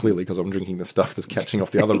too. Clearly, because I'm drinking the stuff that's catching off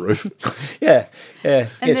the other roof. yeah. And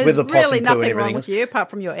It's there's with the possum really poo and nothing everything wrong else. with you apart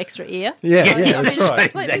from your extra ear. Yeah, I mean, that's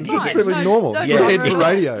right. completely Exactly. fine. It's really normal. No We're drama head at for all.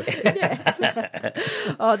 radio.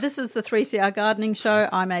 Oh, this is the 3CR Gardening Show.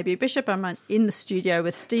 I'm AB Bishop. I'm in the studio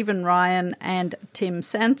with Stephen Ryan and Tim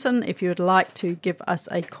Sanson. If you would like to give us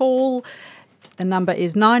a call, the number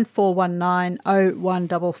is 9419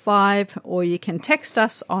 0155, or you can text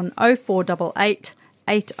us on 0488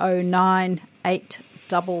 809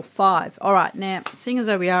 855. All right, now, seeing as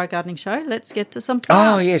though we are a gardening show, let's get to some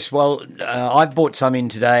plants. Oh, yes. Well, I've bought some in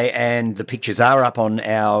today, and the pictures are up on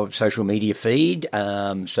our social media feed.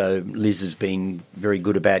 So Liz has been very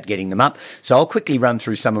good about getting them up. So I'll quickly run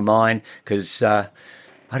through some of mine because, I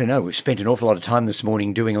don't know, we've spent an awful lot of time this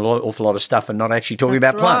morning doing an awful lot of stuff and not actually talking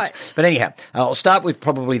about plants. But anyhow, I'll start with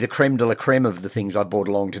probably the creme de la creme of the things I brought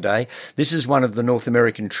along today. This is one of the North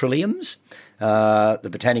American trilliums. The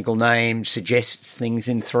botanical name suggests things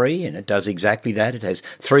in three, and it does exactly that. It has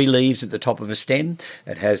 3 leaves at the top of a stem.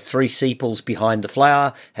 It has 3 sepals behind the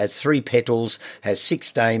flower, has 3 petals, has 6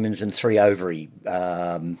 stamens and 3 ovary.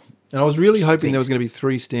 And I was really hoping there was going to be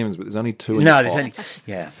 3 stems, but there's only 2 in No, the there's pot. only...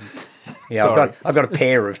 Yeah. Yeah, I've got a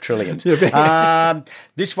pair of trilliums.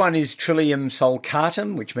 This one is Trillium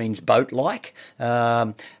sulcatum, which means boat-like.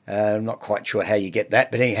 I'm not quite sure how you get that,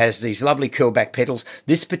 but it has these lovely curl-back petals.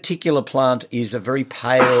 This particular plant is a very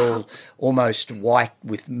pale, almost white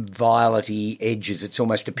with violety edges. It's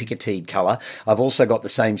almost a picotide colour. I've also got the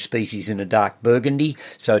same species in a dark burgundy,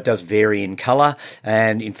 so it does vary in colour.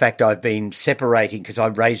 And in fact, I've been separating, because I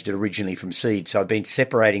raised it originally from seed, so I've been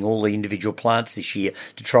separating all the individual plants this year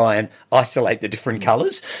to try and isolate the different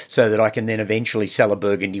colours so that I can then eventually sell a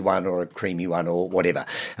burgundy one or a creamy one or whatever.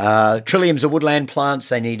 Trilliums are woodland plants.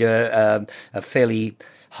 They need a fairly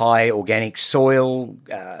high organic soil.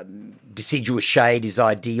 Deciduous shade is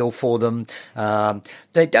ideal for them.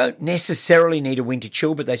 They don't necessarily need a winter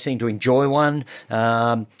chill, but they seem to enjoy one.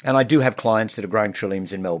 And I do have clients that are growing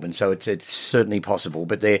trilliums in Melbourne, so it's certainly possible.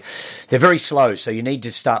 But they're very slow, so you need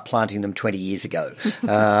to start planting them 20 years ago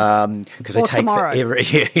because they take forever.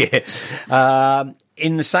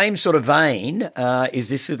 In the same sort of vein is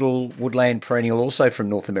this little woodland perennial, also from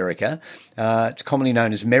North America. It's commonly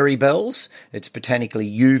known as Marybells. It's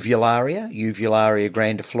botanically Uvularia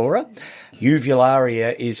grandiflora.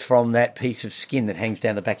 Uvularia is from that piece of skin that hangs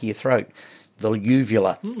down the back of your throat, the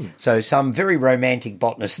uvula. So some very romantic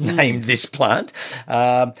botanist named this plant.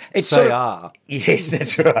 Yes,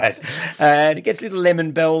 that's right. And it gets little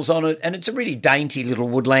lemon bells on it, and it's a really dainty little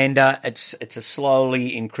woodlander. It's a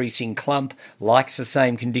slowly increasing clump, likes the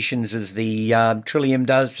same conditions as the trillium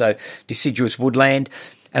does, so deciduous woodland.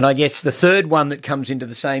 And I guess the third one that comes into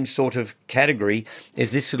the same sort of category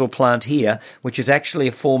is this little plant here, which is actually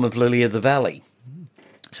a form of lily of the valley.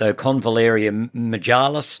 So Convallaria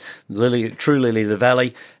majalis, true lily of the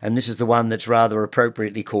valley, and this is the one that's rather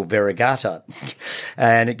appropriately called variegata.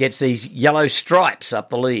 And it gets these yellow stripes up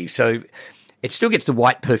the leaves. So it still gets the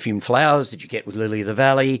white perfumed flowers that you get with lily of the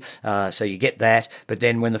valley, so you get that. But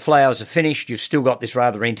then when the flowers are finished, you've still got this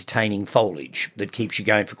rather entertaining foliage that keeps you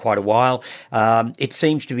going for quite a while. It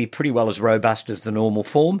seems to be pretty well as robust as the normal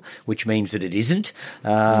form, which means that it isn't.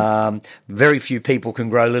 Very few people can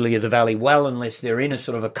grow lily of the valley well unless they're in a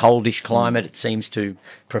sort of a coldish climate. It seems to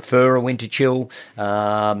prefer a winter chill.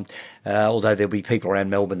 Although there'll be people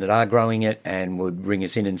around Melbourne that are growing it and would ring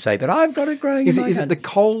us in and say, but I've got it growing in my Is garden. it the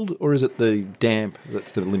cold or is it the damp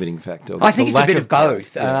that's the limiting factor? I think it's a bit of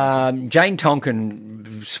both. Yeah. Jane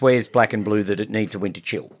Tonkin swears black and blue that it needs a winter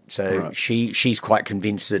chill. So she's quite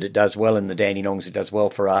convinced that it does well in the Dandenongs, it does well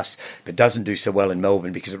for us, but doesn't do so well in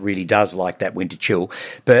Melbourne because it really does like that winter chill.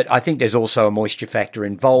 But I think there's also a moisture factor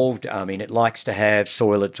involved. I mean, it likes to have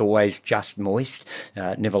soil that's always just moist.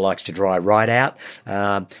 It never likes to dry right out.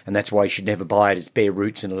 And that's why you should never buy it as bare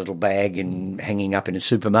roots in a little bag and hanging up in a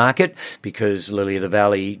supermarket, because lily of the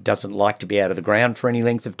valley doesn't like to be out of the ground for any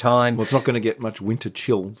length of time. Well, it's not going to get much winter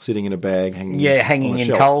chill sitting in a bag hanging hanging on a in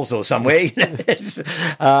shelf. Coles or somewhere.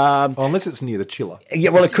 Unless it's near the chiller. Yeah,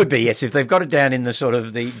 well, it could be, yes. If they've got it down in the sort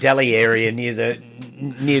of the deli area near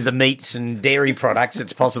the meats and dairy products,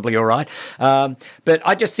 it's possibly all right. But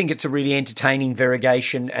I just think it's a really entertaining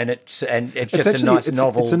variegation, and it's just a nice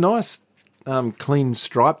novel. It's a nice clean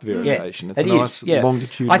stripe variegation. Yeah, it's a nice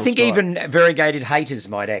longitudinal I think stripe. even variegated haters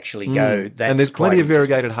might actually go. That's and there's plenty quite of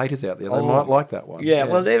variegated haters out there. They might like that one. Yeah,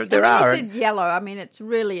 well, there are. You said yellow. I mean, it's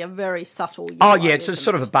really a very subtle yellow. Oh, yeah, it's a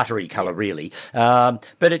sort of a buttery colour, really. But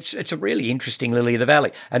it's a really interesting lily of the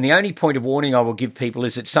valley. And the only point of warning I will give people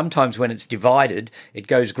is that sometimes when it's divided, it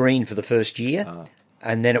goes green for the first year.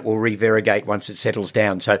 And then it will re-variegate once it settles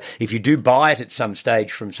down. So if you do buy it at some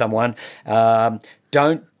stage from someone,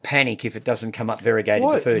 don't panic if it doesn't come up variegated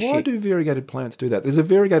the first year. Why do variegated plants do that? There's a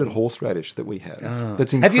variegated horseradish that we have.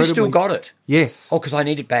 That's incredibly... Have you still got it? Yes. Oh, because I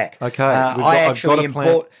need it back. Okay. I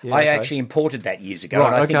actually imported that years ago,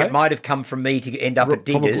 and I think it might have come from me to end up at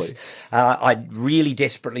Diggers. I really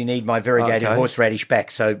desperately need my variegated horseradish back,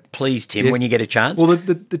 so please, Tim, when you get a chance. Well,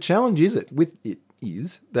 the challenge is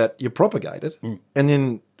that you propagate it, and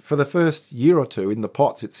then for the first year or two in the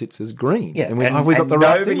pots, it sits as green. Yeah, and have we got the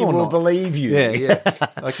right thing or nobody will not? believe you. Yeah.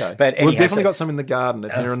 Okay. But anyhow, we've definitely got some in the garden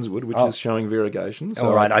at Heronswood, which is showing variegation. So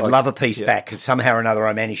all right, I'd love a piece back because somehow or another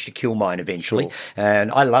I managed to kill mine eventually,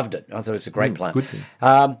 and I loved it. I thought it was a great plant. Good thing.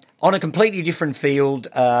 On a completely different field,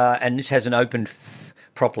 and this hasn't opened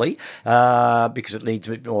properly because it needs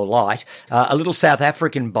a bit more light. A little South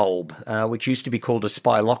African bulb, which used to be called a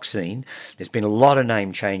spiloxine. There's been a lot of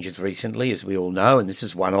name changes recently, as we all know, and this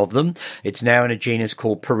is one of them. It's now in a genus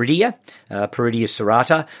called Paridia, Paridia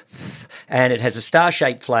serrata, and it has a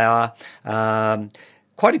star-shaped flower.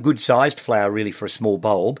 Quite a good-sized flower, really, for a small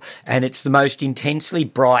bulb, and it's the most intensely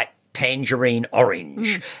bright tangerine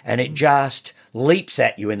orange, and it just leaps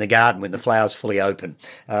at you in the garden when the flower's fully open.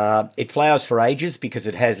 It flowers for ages because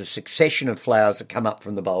it has a succession of flowers that come up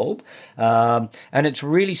from the bulb, and it's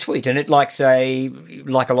really sweet. And it like a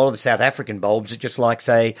lot of the South African bulbs, it just likes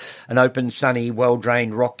an open, sunny,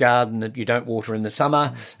 well-drained rock garden that you don't water in the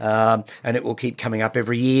summer, and it will keep coming up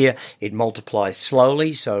every year. It multiplies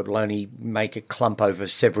slowly, so it'll only make a clump over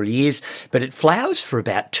several years, but it flowers for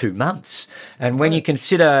about 2 months. And when you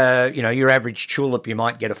consider, your average tulip you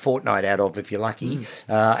might get a fortnight out of if you're lucky,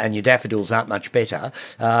 and your daffodils aren't much better.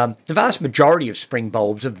 The vast majority of spring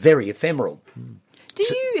bulbs are very ephemeral. Do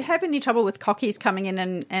you have any trouble with cockies coming in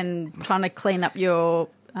and trying to clean up your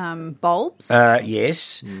bulbs?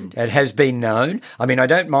 Yes, it has been known. I mean, I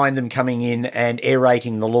don't mind them coming in and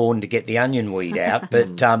aerating the lawn to get the onion weed out,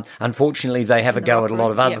 but unfortunately they have a go at a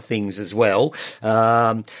lot of other things as well.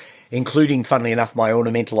 Including, funnily enough, my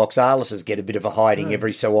ornamental oxalises get a bit of a hiding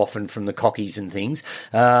every so often from the cockies and things.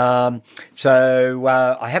 So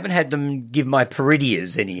I haven't had them give my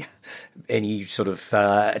Paridias any sort of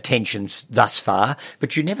attentions thus far,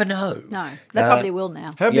 but you never know. No, they probably will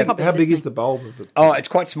now. How big is the bulb of the? Oh, it's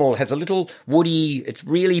quite small. It has a little woody. It's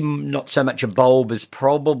really not so much a bulb as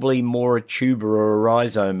probably more a tuber or a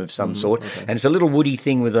rhizome of some sort, and it's a little woody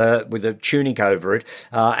thing with a tunic over it.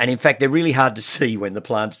 And in fact, they're really hard to see when the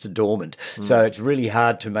plants are dormant. So it's really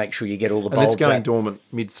hard to make sure you get all the bulbs. And it's going out. dormant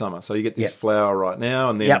midsummer, so you get this flower right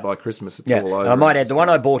now, and then by Christmas it's all over. I might add the one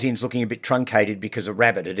I bought in is looking a bit truncated because a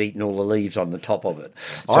rabbit had eaten all the leaves on the top of it.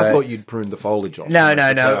 So, I thought you'd pruned the foliage off. No.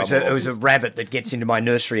 It was a rabbit that gets into my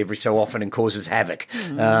nursery every so often and causes havoc.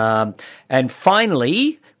 And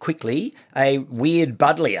finally, quickly, a weird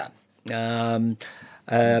buddleia. Buddleia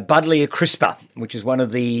crispa, which is one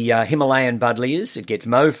of the Himalayan buddleias. It gets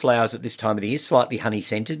mauve flowers at this time of the year, slightly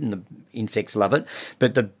honey-scented, and the insects love it.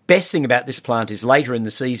 But the best thing about this plant is later in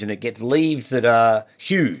the season it gets leaves that are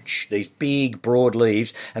huge, these big, broad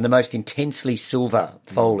leaves, and the most intensely silver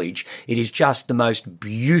foliage. It is just the most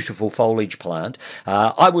beautiful foliage plant.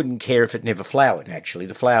 I wouldn't care if it never flowered, actually.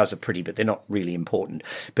 The flowers are pretty, but they're not really important.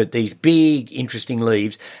 But these big, interesting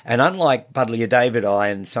leaves, and unlike Buddleia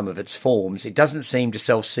davidii and some of its forms, it doesn't seem to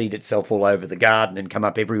self-seed itself all over the garden and come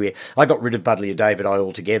up everywhere. I got rid of Buddleia davidii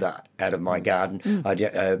altogether out of my garden.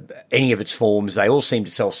 Any of its forms, they all seem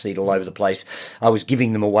to self-seed all over the place. I was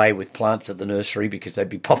giving them away with plants at the nursery because they'd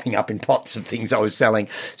be popping up in pots of things I was selling.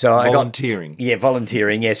 So volunteering.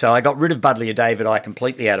 Volunteering. So I got rid of Buddleia davidii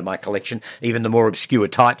completely out of my collection, even the more obscure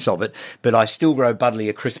types of it. But I still grow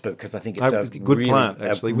Buddleia crispa because I think it's a good really, plant,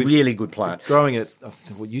 actually. Really good plant. Growing it,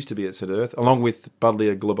 what used to be at St Earth, along with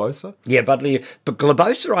Buddleia globosa. Yeah, Buddleia. But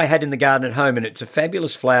globosa I had in the garden at home, and it's a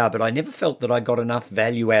fabulous flower, but I never felt that I got enough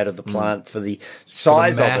value out of the plant for the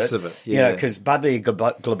size of it. Because Buddleia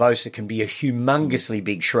globosa can be a humongously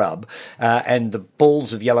big shrub, and the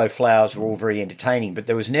balls of yellow flowers were all very entertaining, but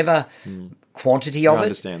there was never quantity of it. I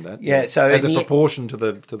understand that. Yeah, so as a proportion to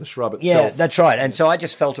the shrub itself. Yeah, that's right. And so I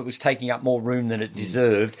just felt it was taking up more room than it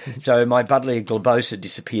deserved. So my Buddleia globosa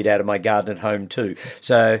disappeared out of my garden at home too.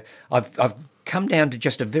 So I've come down to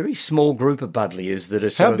just a very small group of Buddleias that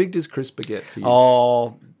are How big does crispa get for you?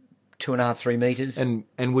 2.5, 3 metres. And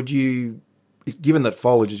would you, given that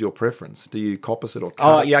foliage is your preference, do you coppice it or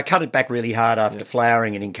cut it? I cut it back really hard after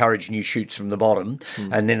flowering and encourage new shoots from the bottom,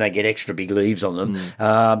 and then they get extra big leaves on them.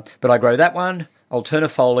 But I grow that one,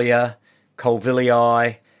 Alternifolia,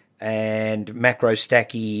 Colvillii, and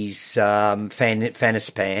Macrostachys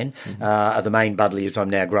Phanispan are the main Buddleias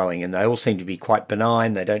I'm now growing, and they all seem to be quite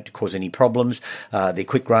benign. They don't cause any problems. They're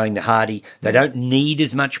quick growing, they're hardy. They don't need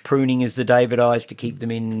as much pruning as the davidis to keep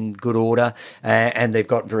them in good order, and they've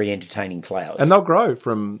got very entertaining flowers. And they'll grow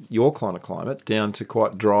from your kind of climate down to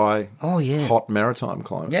quite dry, hot maritime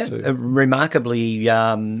climates too. A remarkably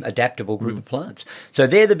adaptable group of plants. So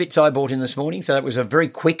they're the bits I bought in this morning. So that was a very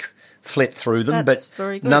quick flit through them, That's but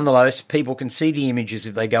very good. Nonetheless, people can see the images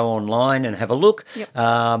if they go online and have a look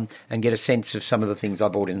and get a sense of some of the things I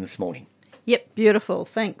bought in this morning. Yep, beautiful.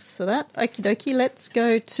 Thanks for that. Okie dokie. Let's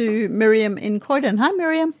go to Miriam in Croydon. Hi,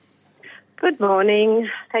 Miriam. Good morning.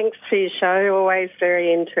 Thanks for your show. Always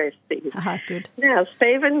very interesting. Good. Now,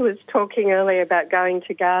 Stephen was talking earlier about going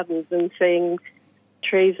to gardens and seeing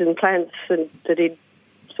trees and plants that he'd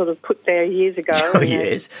sort of put there years ago. Oh,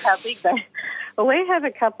 yes. How big they. Well, we have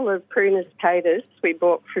a couple of Prunus pedis we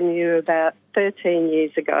bought from you about 13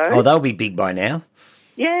 years ago. Oh, they'll be big by now.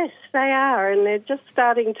 Yes, they are, and they're just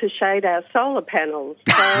starting to shade our solar panels.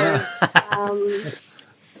 So,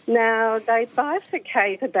 now, they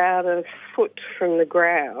bifurcate about a foot from the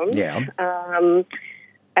ground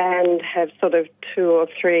and have sort of 2 or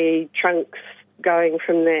 3 trunks going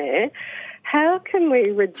from there. How can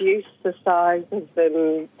we reduce the size of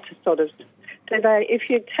them to sort of... if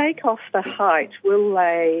you take off the height, will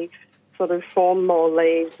they sort of form more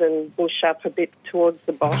leaves and bush up a bit towards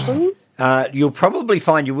the bottom? You'll probably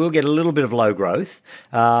find you will get a little bit of low growth,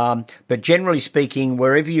 but generally speaking,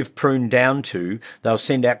 wherever you've pruned down to, they'll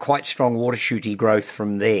send out quite strong water shooty growth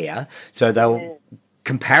from there, so they'll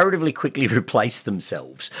comparatively quickly replace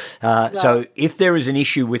themselves. So if there is an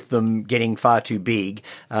issue with them getting far too big,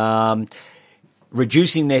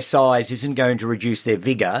 reducing their size isn't going to reduce their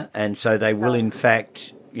vigour, and so they will in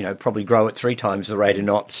fact... probably grow at 3 times the rate of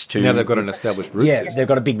knots to... Now they've got an established root system. They've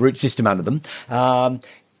got a big root system under them.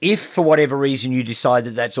 If, for whatever reason, you decide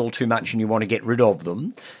that that's all too much and you want to get rid of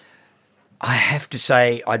them, I have to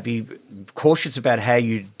say I'd be cautious about how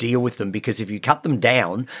you deal with them, because if you cut them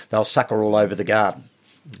down, they'll sucker all over the garden.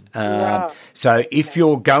 So if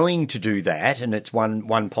you're going to do that, and it's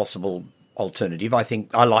one possible alternative, I think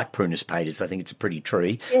I like Prunus pedis. I think it's a pretty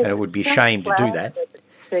tree, and it would be a shame to do that.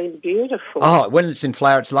 Beautiful. Oh, when it's in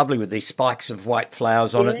flower, it's lovely with these spikes of white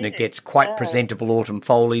flowers on it, and it gets quite presentable autumn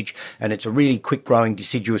foliage, and it's a really quick-growing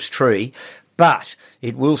deciduous tree. But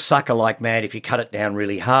it will sucker like mad if you cut it down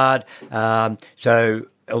really hard. So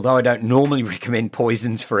although I don't normally recommend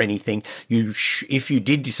poisons for anything, if you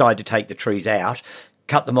did decide to take the trees out,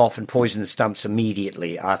 cut them off and poison the stumps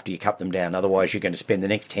immediately after you cut them down. Otherwise, you're going to spend the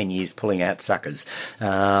next 10 years pulling out suckers.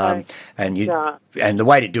 And the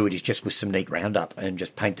way to do it is just with some neat Roundup and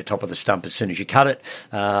just paint the top of the stump as soon as you cut it,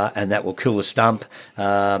 and that will kill the stump.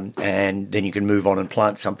 And then you can move on and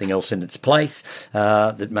plant something else in its place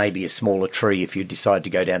that may be a smaller tree if you decide to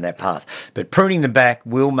go down that path. But pruning them back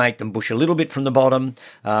will make them bush a little bit from the bottom,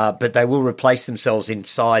 but they will replace themselves in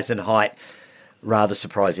size and height rather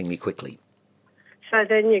surprisingly quickly. So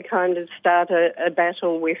then you kind of start a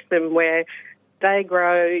battle with them where they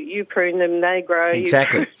grow, you prune them, they grow.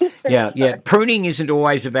 Exactly. Yeah. Pruning isn't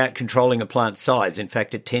always about controlling a plant's size. In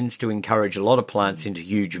fact, it tends to encourage a lot of plants into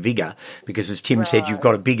huge vigour because, as Tim said, you've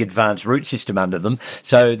got a big advanced root system under them.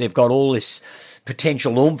 So they've got all this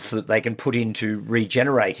potential oomph that they can put into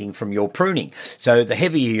regenerating from your pruning. So the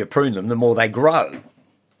heavier you prune them, the more they grow.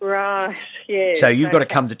 Right, yeah. So you've got to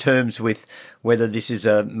come to terms with whether this is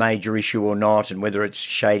a major issue or not, and whether it's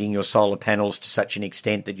shading your solar panels to such an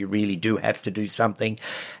extent that you really do have to do something.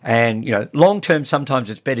 And, long term, sometimes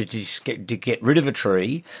it's better to get rid of a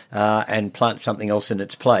tree and plant something else in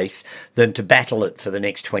its place than to battle it for the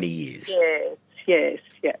next 20 years. Yes.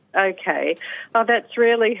 Okay. Oh, that's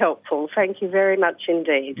really helpful. Thank you very much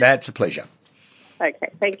indeed. That's a pleasure. Okay,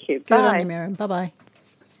 thank you. Good Bye. on you, Miriam. Bye-bye.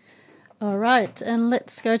 All right, and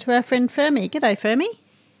let's go to our friend Fermi. G'day, Fermi.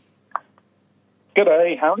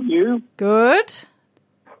 G'day, how are you? Good.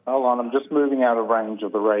 Hold on, I'm just moving out of range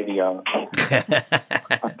of the radio.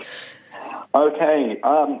 Okay,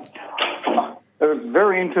 it was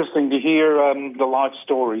very interesting to hear the life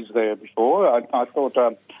stories there before. I thought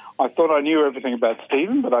I knew everything about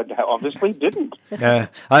Stephen, but I obviously didn't.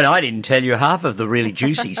 I didn't tell you half of the really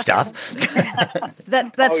juicy stuff.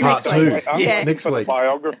 That's next week. Next week.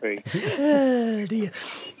 Biography. Oh, dear.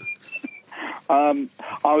 I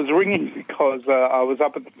was ringing because I was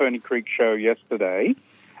up at the Ferny Creek show yesterday,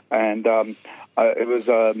 and it was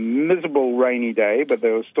a miserable rainy day, but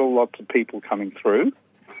there were still lots of people coming through.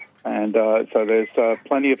 And so there's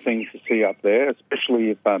plenty of things to see up there,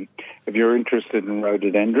 especially if you're interested in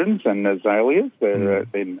rhododendrons and azaleas. They're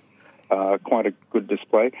in quite a good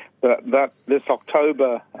display. This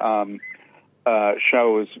October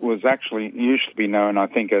show was actually used to be known, I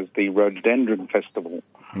think, as the Rhododendron Festival,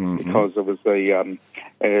 because it was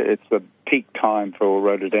it's the peak time for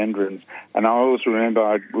rhododendrons. And I always remember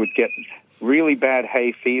I would get really bad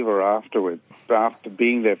hay fever afterwards, after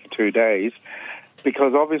being there for 2 days,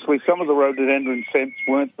 because obviously some of the rhododendron scents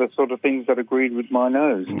weren't the sort of things that agreed with my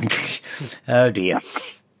nose. Oh, dear.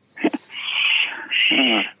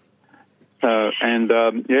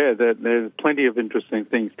 There's plenty of interesting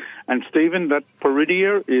things. And, Stephen, that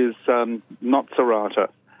Paridia is not Serrata.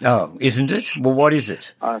 Oh, isn't it? Well, what is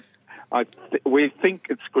it? We think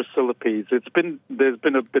it's Gracillipes. There's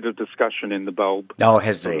been a bit of discussion in the bulb. Oh,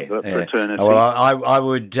 has there? Fraternity. Well, I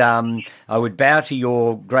would bow to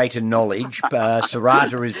your greater knowledge.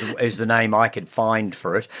 Serrata is the name I could find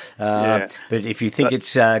for it. But if you think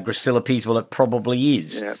it's Gracillipes, well, it probably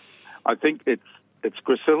is. Yeah, I think it's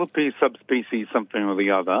Gracillipes subspecies something or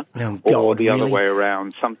the other, oh, God, or the really? other way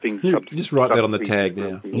around. Something. You just write that on the tag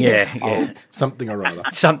now. Yeah. Something or other.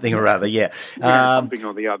 Something or other, yeah. Something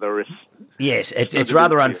or the other is. Yes, it's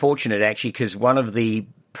rather unfortunate, actually, because one of the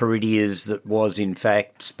Paridias that was, in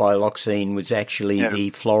fact, spiloxine was actually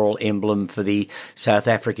the floral emblem for the South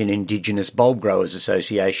African Indigenous Bulb Growers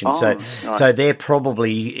Association. So they're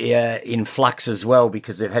probably in flux as well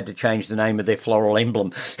because they've had to change the name of their floral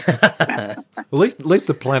emblem. Well, at least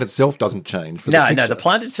the plant itself doesn't change. No, the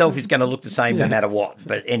plant itself is going to look the same no matter what.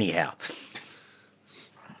 But anyhow.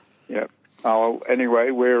 Yeah. Oh,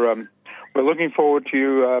 anyway, we're looking forward to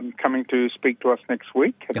you coming to speak to us next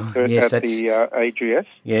week at the AGS.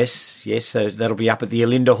 Yes. So that'll be up at the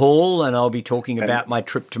Olinda Hall, and I'll be talking about my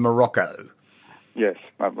trip to Morocco. Yes,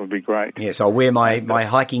 that would be great. Yes, I'll wear my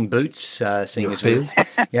hiking boots. Your fez?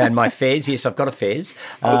 Yeah, and my fez. Yes, I've got a fez.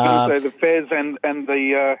 I was going to say the fez and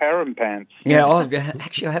the harem pants. Yeah,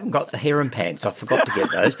 actually, I haven't got the harem pants. I forgot to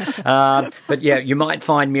get those. But yeah, you might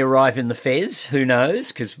find me arrive in the fez. Who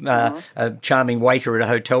knows? Because a charming waiter at a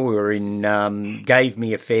hotel we were in gave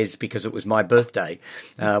me a fez because it was my birthday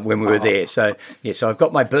when we were there. So I've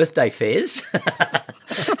got my birthday fez.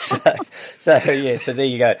 So there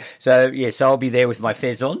you go. So I'll be there with my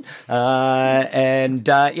fez on, and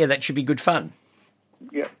that should be good fun.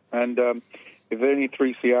 Yeah, and if there are any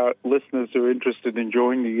 3CR listeners who are interested in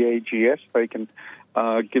joining the AGS, they can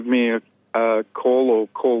give me a call or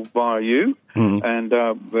call via you, and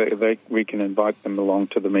we can invite them along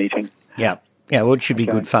to the meeting. Yeah. Yeah, well, it should be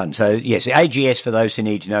good fun. So, yes, the AGS, for those who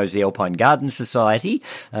need to know, is the Alpine Garden Society,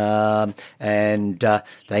 and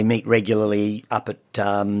they meet regularly up at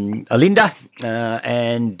Olinda,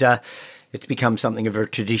 and it's become something of a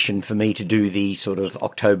tradition for me to do the sort of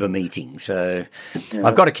October meeting. So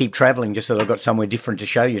I've got to keep travelling just so that I've got somewhere different to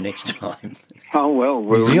show you next time. Oh, well,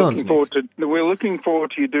 we're looking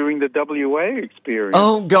forward to you doing the WA experience.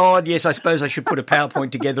 Oh, God, yes, I suppose I should put a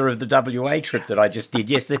PowerPoint together of the WA trip that I just did.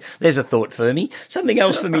 Yes, there's a thought for me. Something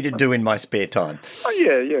else for me to do in my spare time. Oh,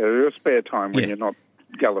 yeah, your spare time when you're not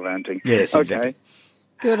gallivanting. Yes, exactly. Okay.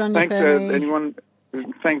 Good on you, Fernie.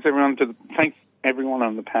 Thanks, everyone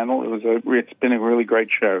on the panel. It's been a really great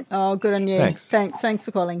show. Oh, good on you. Thanks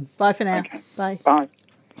for calling. Bye for now. Okay. Bye. Bye.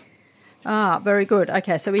 Very good.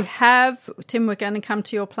 Okay, so we have, Tim, we're going to come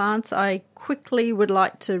to your plants. I quickly would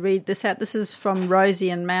like to read this out. This is from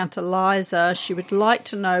Rosie in Mount Eliza. She would like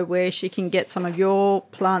to know where she can get some of your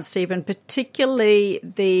plants, Stephen, particularly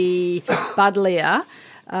the Buddleia.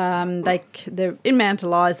 They're in Mount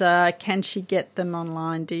Eliza. Can she get them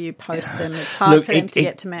online? Do you post them? It's hard for them to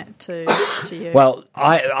get to you. Well,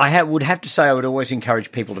 I would have to say I would always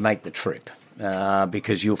encourage people to make the trip.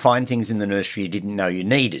 Because you'll find things in the nursery you didn't know you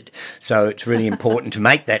needed. So it's really important to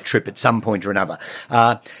make that trip at some point or another.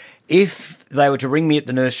 If they were to ring me at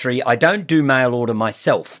the nursery, I don't do mail order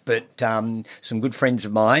myself, but some good friends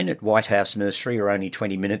of mine at White House Nursery are only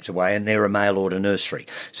 20 minutes away, and they're a mail order nursery.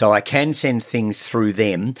 So I can send things through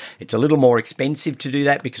them. It's a little more expensive to do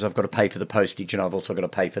that because I've got to pay for the postage and I've also got to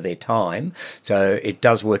pay for their time. So it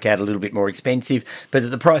does work out a little bit more expensive. But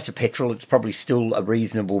at the price of petrol, it's probably still a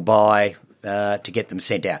reasonable buy to get them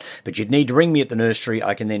sent out. But you'd need to ring me at the nursery.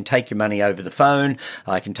 I can then take your money over the phone.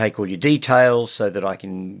 I can take all your details so that I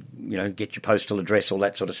can, get your postal address, all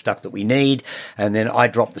that sort of stuff that we need. And then I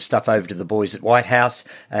drop the stuff over to the boys at White House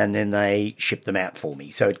and then they ship them out for me.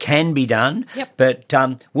 So it can be done. Yep. But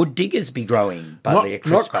would diggers be growing Buddleia crispa?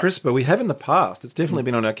 Not crispa. We have in the past. It's definitely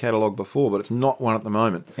been on our catalogue before, but it's not one at the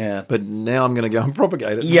moment. Yeah. But now I'm going to go and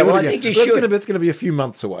propagate it. Yeah, well, I think you should. It's going to be a few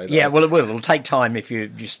months away, though. Yeah, well, it will. It'll take time if you're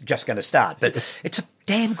just going to start. But it's a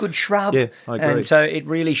damn good shrub. Yeah, I agree. And so it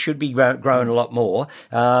really should be growing a lot more.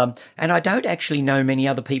 And I don't actually know many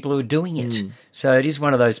other people who are doing it. So it is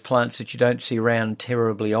one of those plants that you don't see around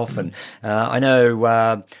terribly often. I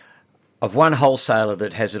know of one wholesaler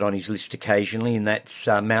that has it on his list occasionally, and that's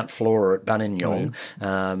Mount Flora at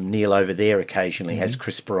Buninyong. Neil over there occasionally has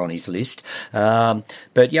crispa on his list. But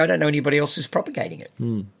I don't know anybody else who's propagating it.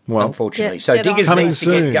 Well, unfortunately. So diggers need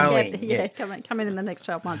to get going. Come in the next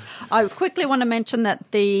 12 months. I quickly want to mention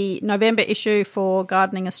that the November issue for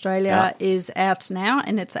Gardening Australia is out now,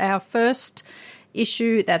 and it's our first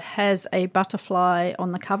issue that has a butterfly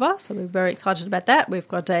on the cover, so we're very excited about that. We've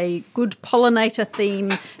got a good pollinator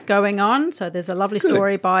theme going on, so there's a lovely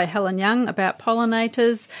story by Helen Young about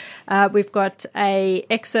pollinators. We've got a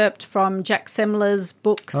excerpt from Jack Semler's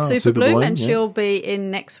book Super Bloom, and she'll be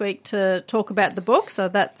in next week to talk about the book, so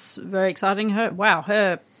that's very exciting.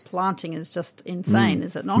 Her planting is just insane,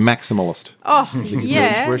 is it not? Maximalist. Oh,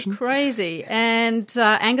 yeah, crazy. And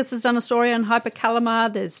Angus has done a story on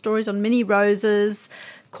hypercalama. There's stories on mini roses,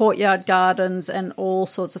 courtyard gardens, and all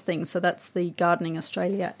sorts of things. So that's the Gardening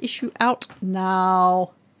Australia issue out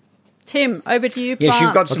now. Tim, over to you. Yes,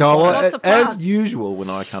 you've got some lots of plants. As usual, when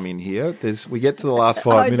I come in here, we get to the last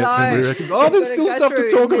 5 minutes and we reckon, there's still stuff to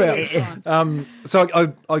talk about. So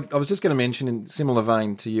I was just going to mention, in similar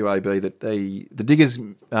vein to UAB, that the Diggers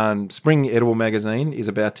Spring Edible magazine is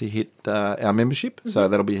about to hit our membership, so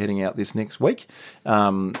that'll be heading out this next week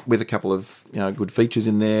with a couple of good features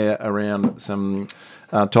in there around some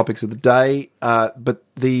topics of the day. But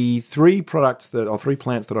the three plants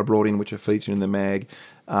that I brought in, which are featured in the mag,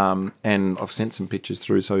 and I've sent some pictures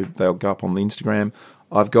through, so they'll go up on the Instagram.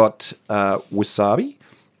 I've got wasabi.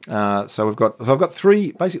 So I've got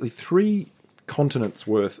three continents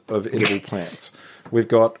worth of edible plants. We've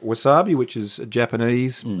got wasabi, which is a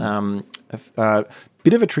Japanese,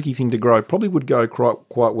 bit of a tricky thing to grow. Probably would go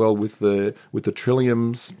quite well with the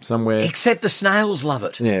trilliums somewhere. Except the snails love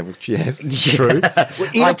it. Yeah, true.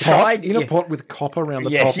 In a pot with copper around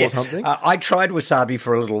the top or something. I tried wasabi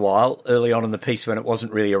for a little while early on in the piece when it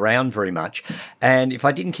wasn't really around very much, and if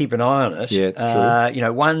I didn't keep an eye on it, it's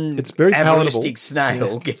true. One it's very avaricistic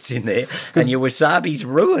snail gets in there, and your wasabi's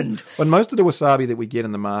ruined. When most of the wasabi that we get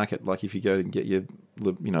in the market, like if you go and get your,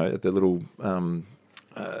 at the little.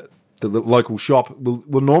 The local shop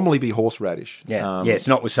will normally be horseradish. It's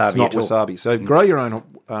not wasabi. It's not wasabi. So grow your own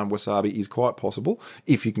wasabi is quite possible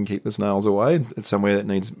if you can keep the snails away. It's somewhere that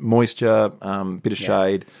needs moisture, bit of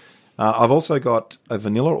shade. I've also got a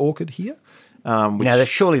vanilla orchid here. Now,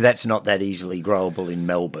 surely that's not that easily growable in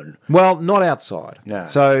Melbourne. Well, not outside. No.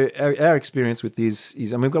 So our experience with this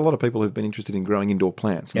is, we've got a lot of people who've been interested in growing indoor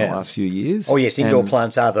plants in the last few years. Oh, yes, indoor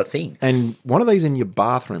plants are the thing. And one of these in your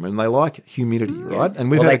bathroom, and they like humidity, right?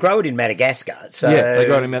 And they grow it in Madagascar. So. Yeah, they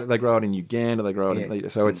grow it in Uganda. They grow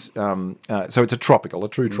it so it's a tropical, a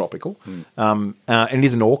true tropical. And it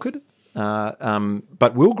is an orchid.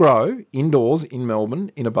 But will grow indoors in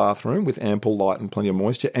Melbourne in a bathroom with ample light and plenty of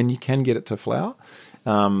moisture, and you can get it to flower.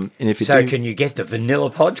 And if can you get the vanilla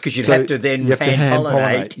pods? Because you'd have to then hand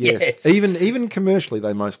pollinate. Yes. Even commercially,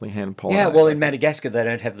 they mostly hand pollinate. Yeah, well, in Madagascar they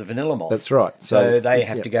don't have the vanilla moth. That's right. So they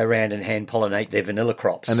have to go around and hand pollinate their vanilla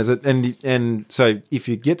crops. And so if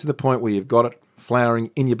you get to the point where you've got it flowering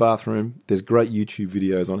in your bathroom, there's great YouTube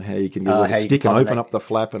videos on how you can get a stick and open up the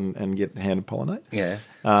flap and get hand pollinate. Yeah.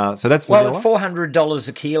 So that's vanilla. Well, at $400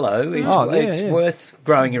 a kilo, it's worth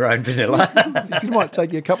growing your own vanilla. It might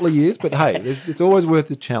take you a couple of years, but hey, it's always worth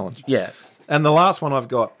the challenge. Yeah. And the last one I've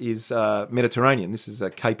got is Mediterranean. This is a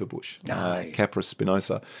caper bush, Capra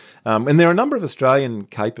spinosa. And there are a number of Australian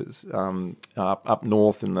capers up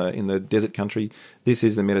north in the desert country. This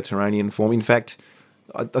is the Mediterranean form. In fact,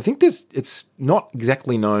 I think it's not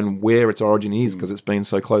exactly known where its origin is because it's been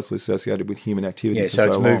so closely associated with human activity. Yeah, so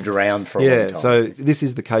it's moved around for a long time. So this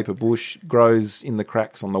is the caper bush, grows in the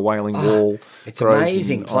cracks on the Wailing Wall. It's an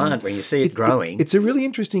amazing plant when you see it growing. It's a really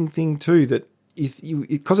interesting thing too that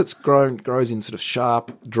because it's grows in sort of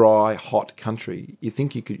sharp, dry, hot country, you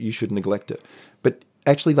think you should neglect it, but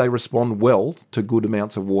actually they respond well to good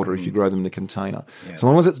amounts of water if you grow them in a container. Yeah. So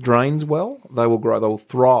long as it drains well, they will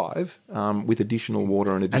thrive with additional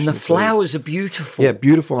water and additional And the flowers are beautiful. Yeah,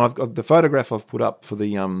 beautiful. And I've got the photograph I've put up for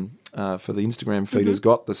the Instagram feed has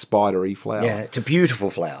got the spidery flower. Yeah, it's a beautiful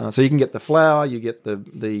flower. So you can get the flower, you get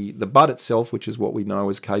the bud itself, which is what we know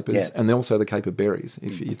as capers, and then also the caper berries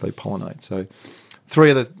if they pollinate. So three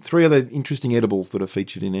of the interesting edibles that are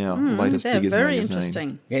featured in our latest Diggers magazine. They're very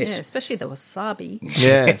interesting. Yes. Yeah, especially the wasabi.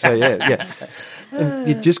 Yeah. And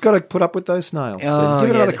you just got to put up with those snails. Steve.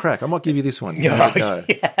 Give it another crack. I might give you this one. Yeah,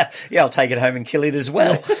 I'll take it home and kill it as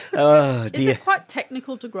well. Oh, dear. Is it quite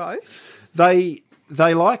technical to grow? They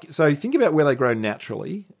think about where they grow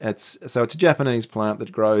naturally. It's a Japanese plant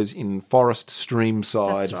that grows in forest stream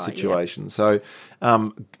side situations. Yeah.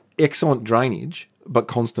 So excellent drainage, but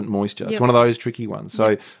constant moisture. It's one of those tricky ones.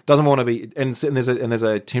 So doesn't want to be, and there's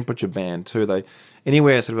a temperature band too. They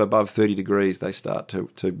anywhere sort of above 30 degrees, they start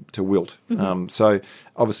to wilt. Mm-hmm. So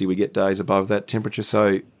obviously we get days above that temperature.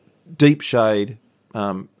 So deep shade.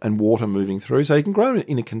 And water moving through, so you can grow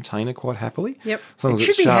in a container quite happily. Yep, as long as it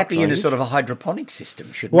should be happy drainage. In a sort of a hydroponic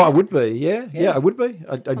system, shouldn't it? Well, it would be, yeah, it would be.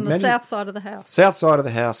 On the south side of the house. South side of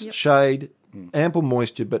the house, shade, ample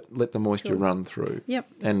moisture, but let the moisture run through. Yep.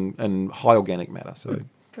 And high organic matter. So.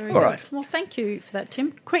 Very All good. right. Well, thank you for that,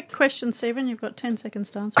 Tim. Quick question, Stephen. You've got 10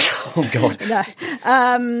 seconds to answer. Oh, God.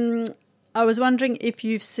 No. I was wondering if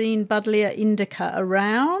you've seen Buddleia indica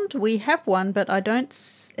around. We have one, but I don't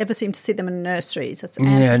ever seem to see them in nurseries.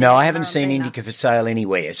 Yeah, no, I haven't seen indica for sale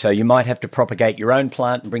anywhere. So you might have to propagate your own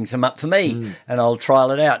plant and bring some up for me, and I'll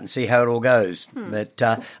trial it out and see how it all goes. But,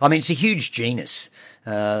 I mean, it's a huge genus.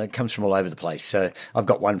 It comes from all over the place. So I've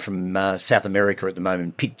got one from South America at the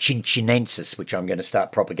moment, Pichinensis, which I'm going to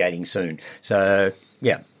start propagating soon. So,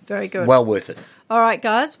 yeah. Very good. Well worth it. All right,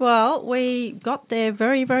 guys. Well, we got there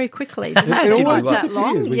very, very quickly. Didn't It always take that disappears.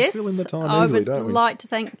 long. We Yes, fill in the time I easily, would don't we? like to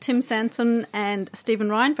thank Tim Sanson and Stephen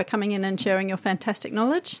Ryan for coming in and sharing your fantastic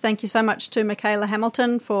knowledge. Thank you so much to Michaela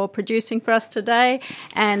Hamilton for producing for us today,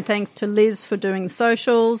 and thanks to Liz for doing the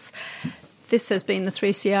socials. This has been the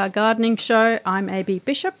 3CR Gardening Show. I'm AB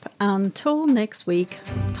Bishop. Until next week,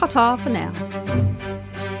 ta-ta for now.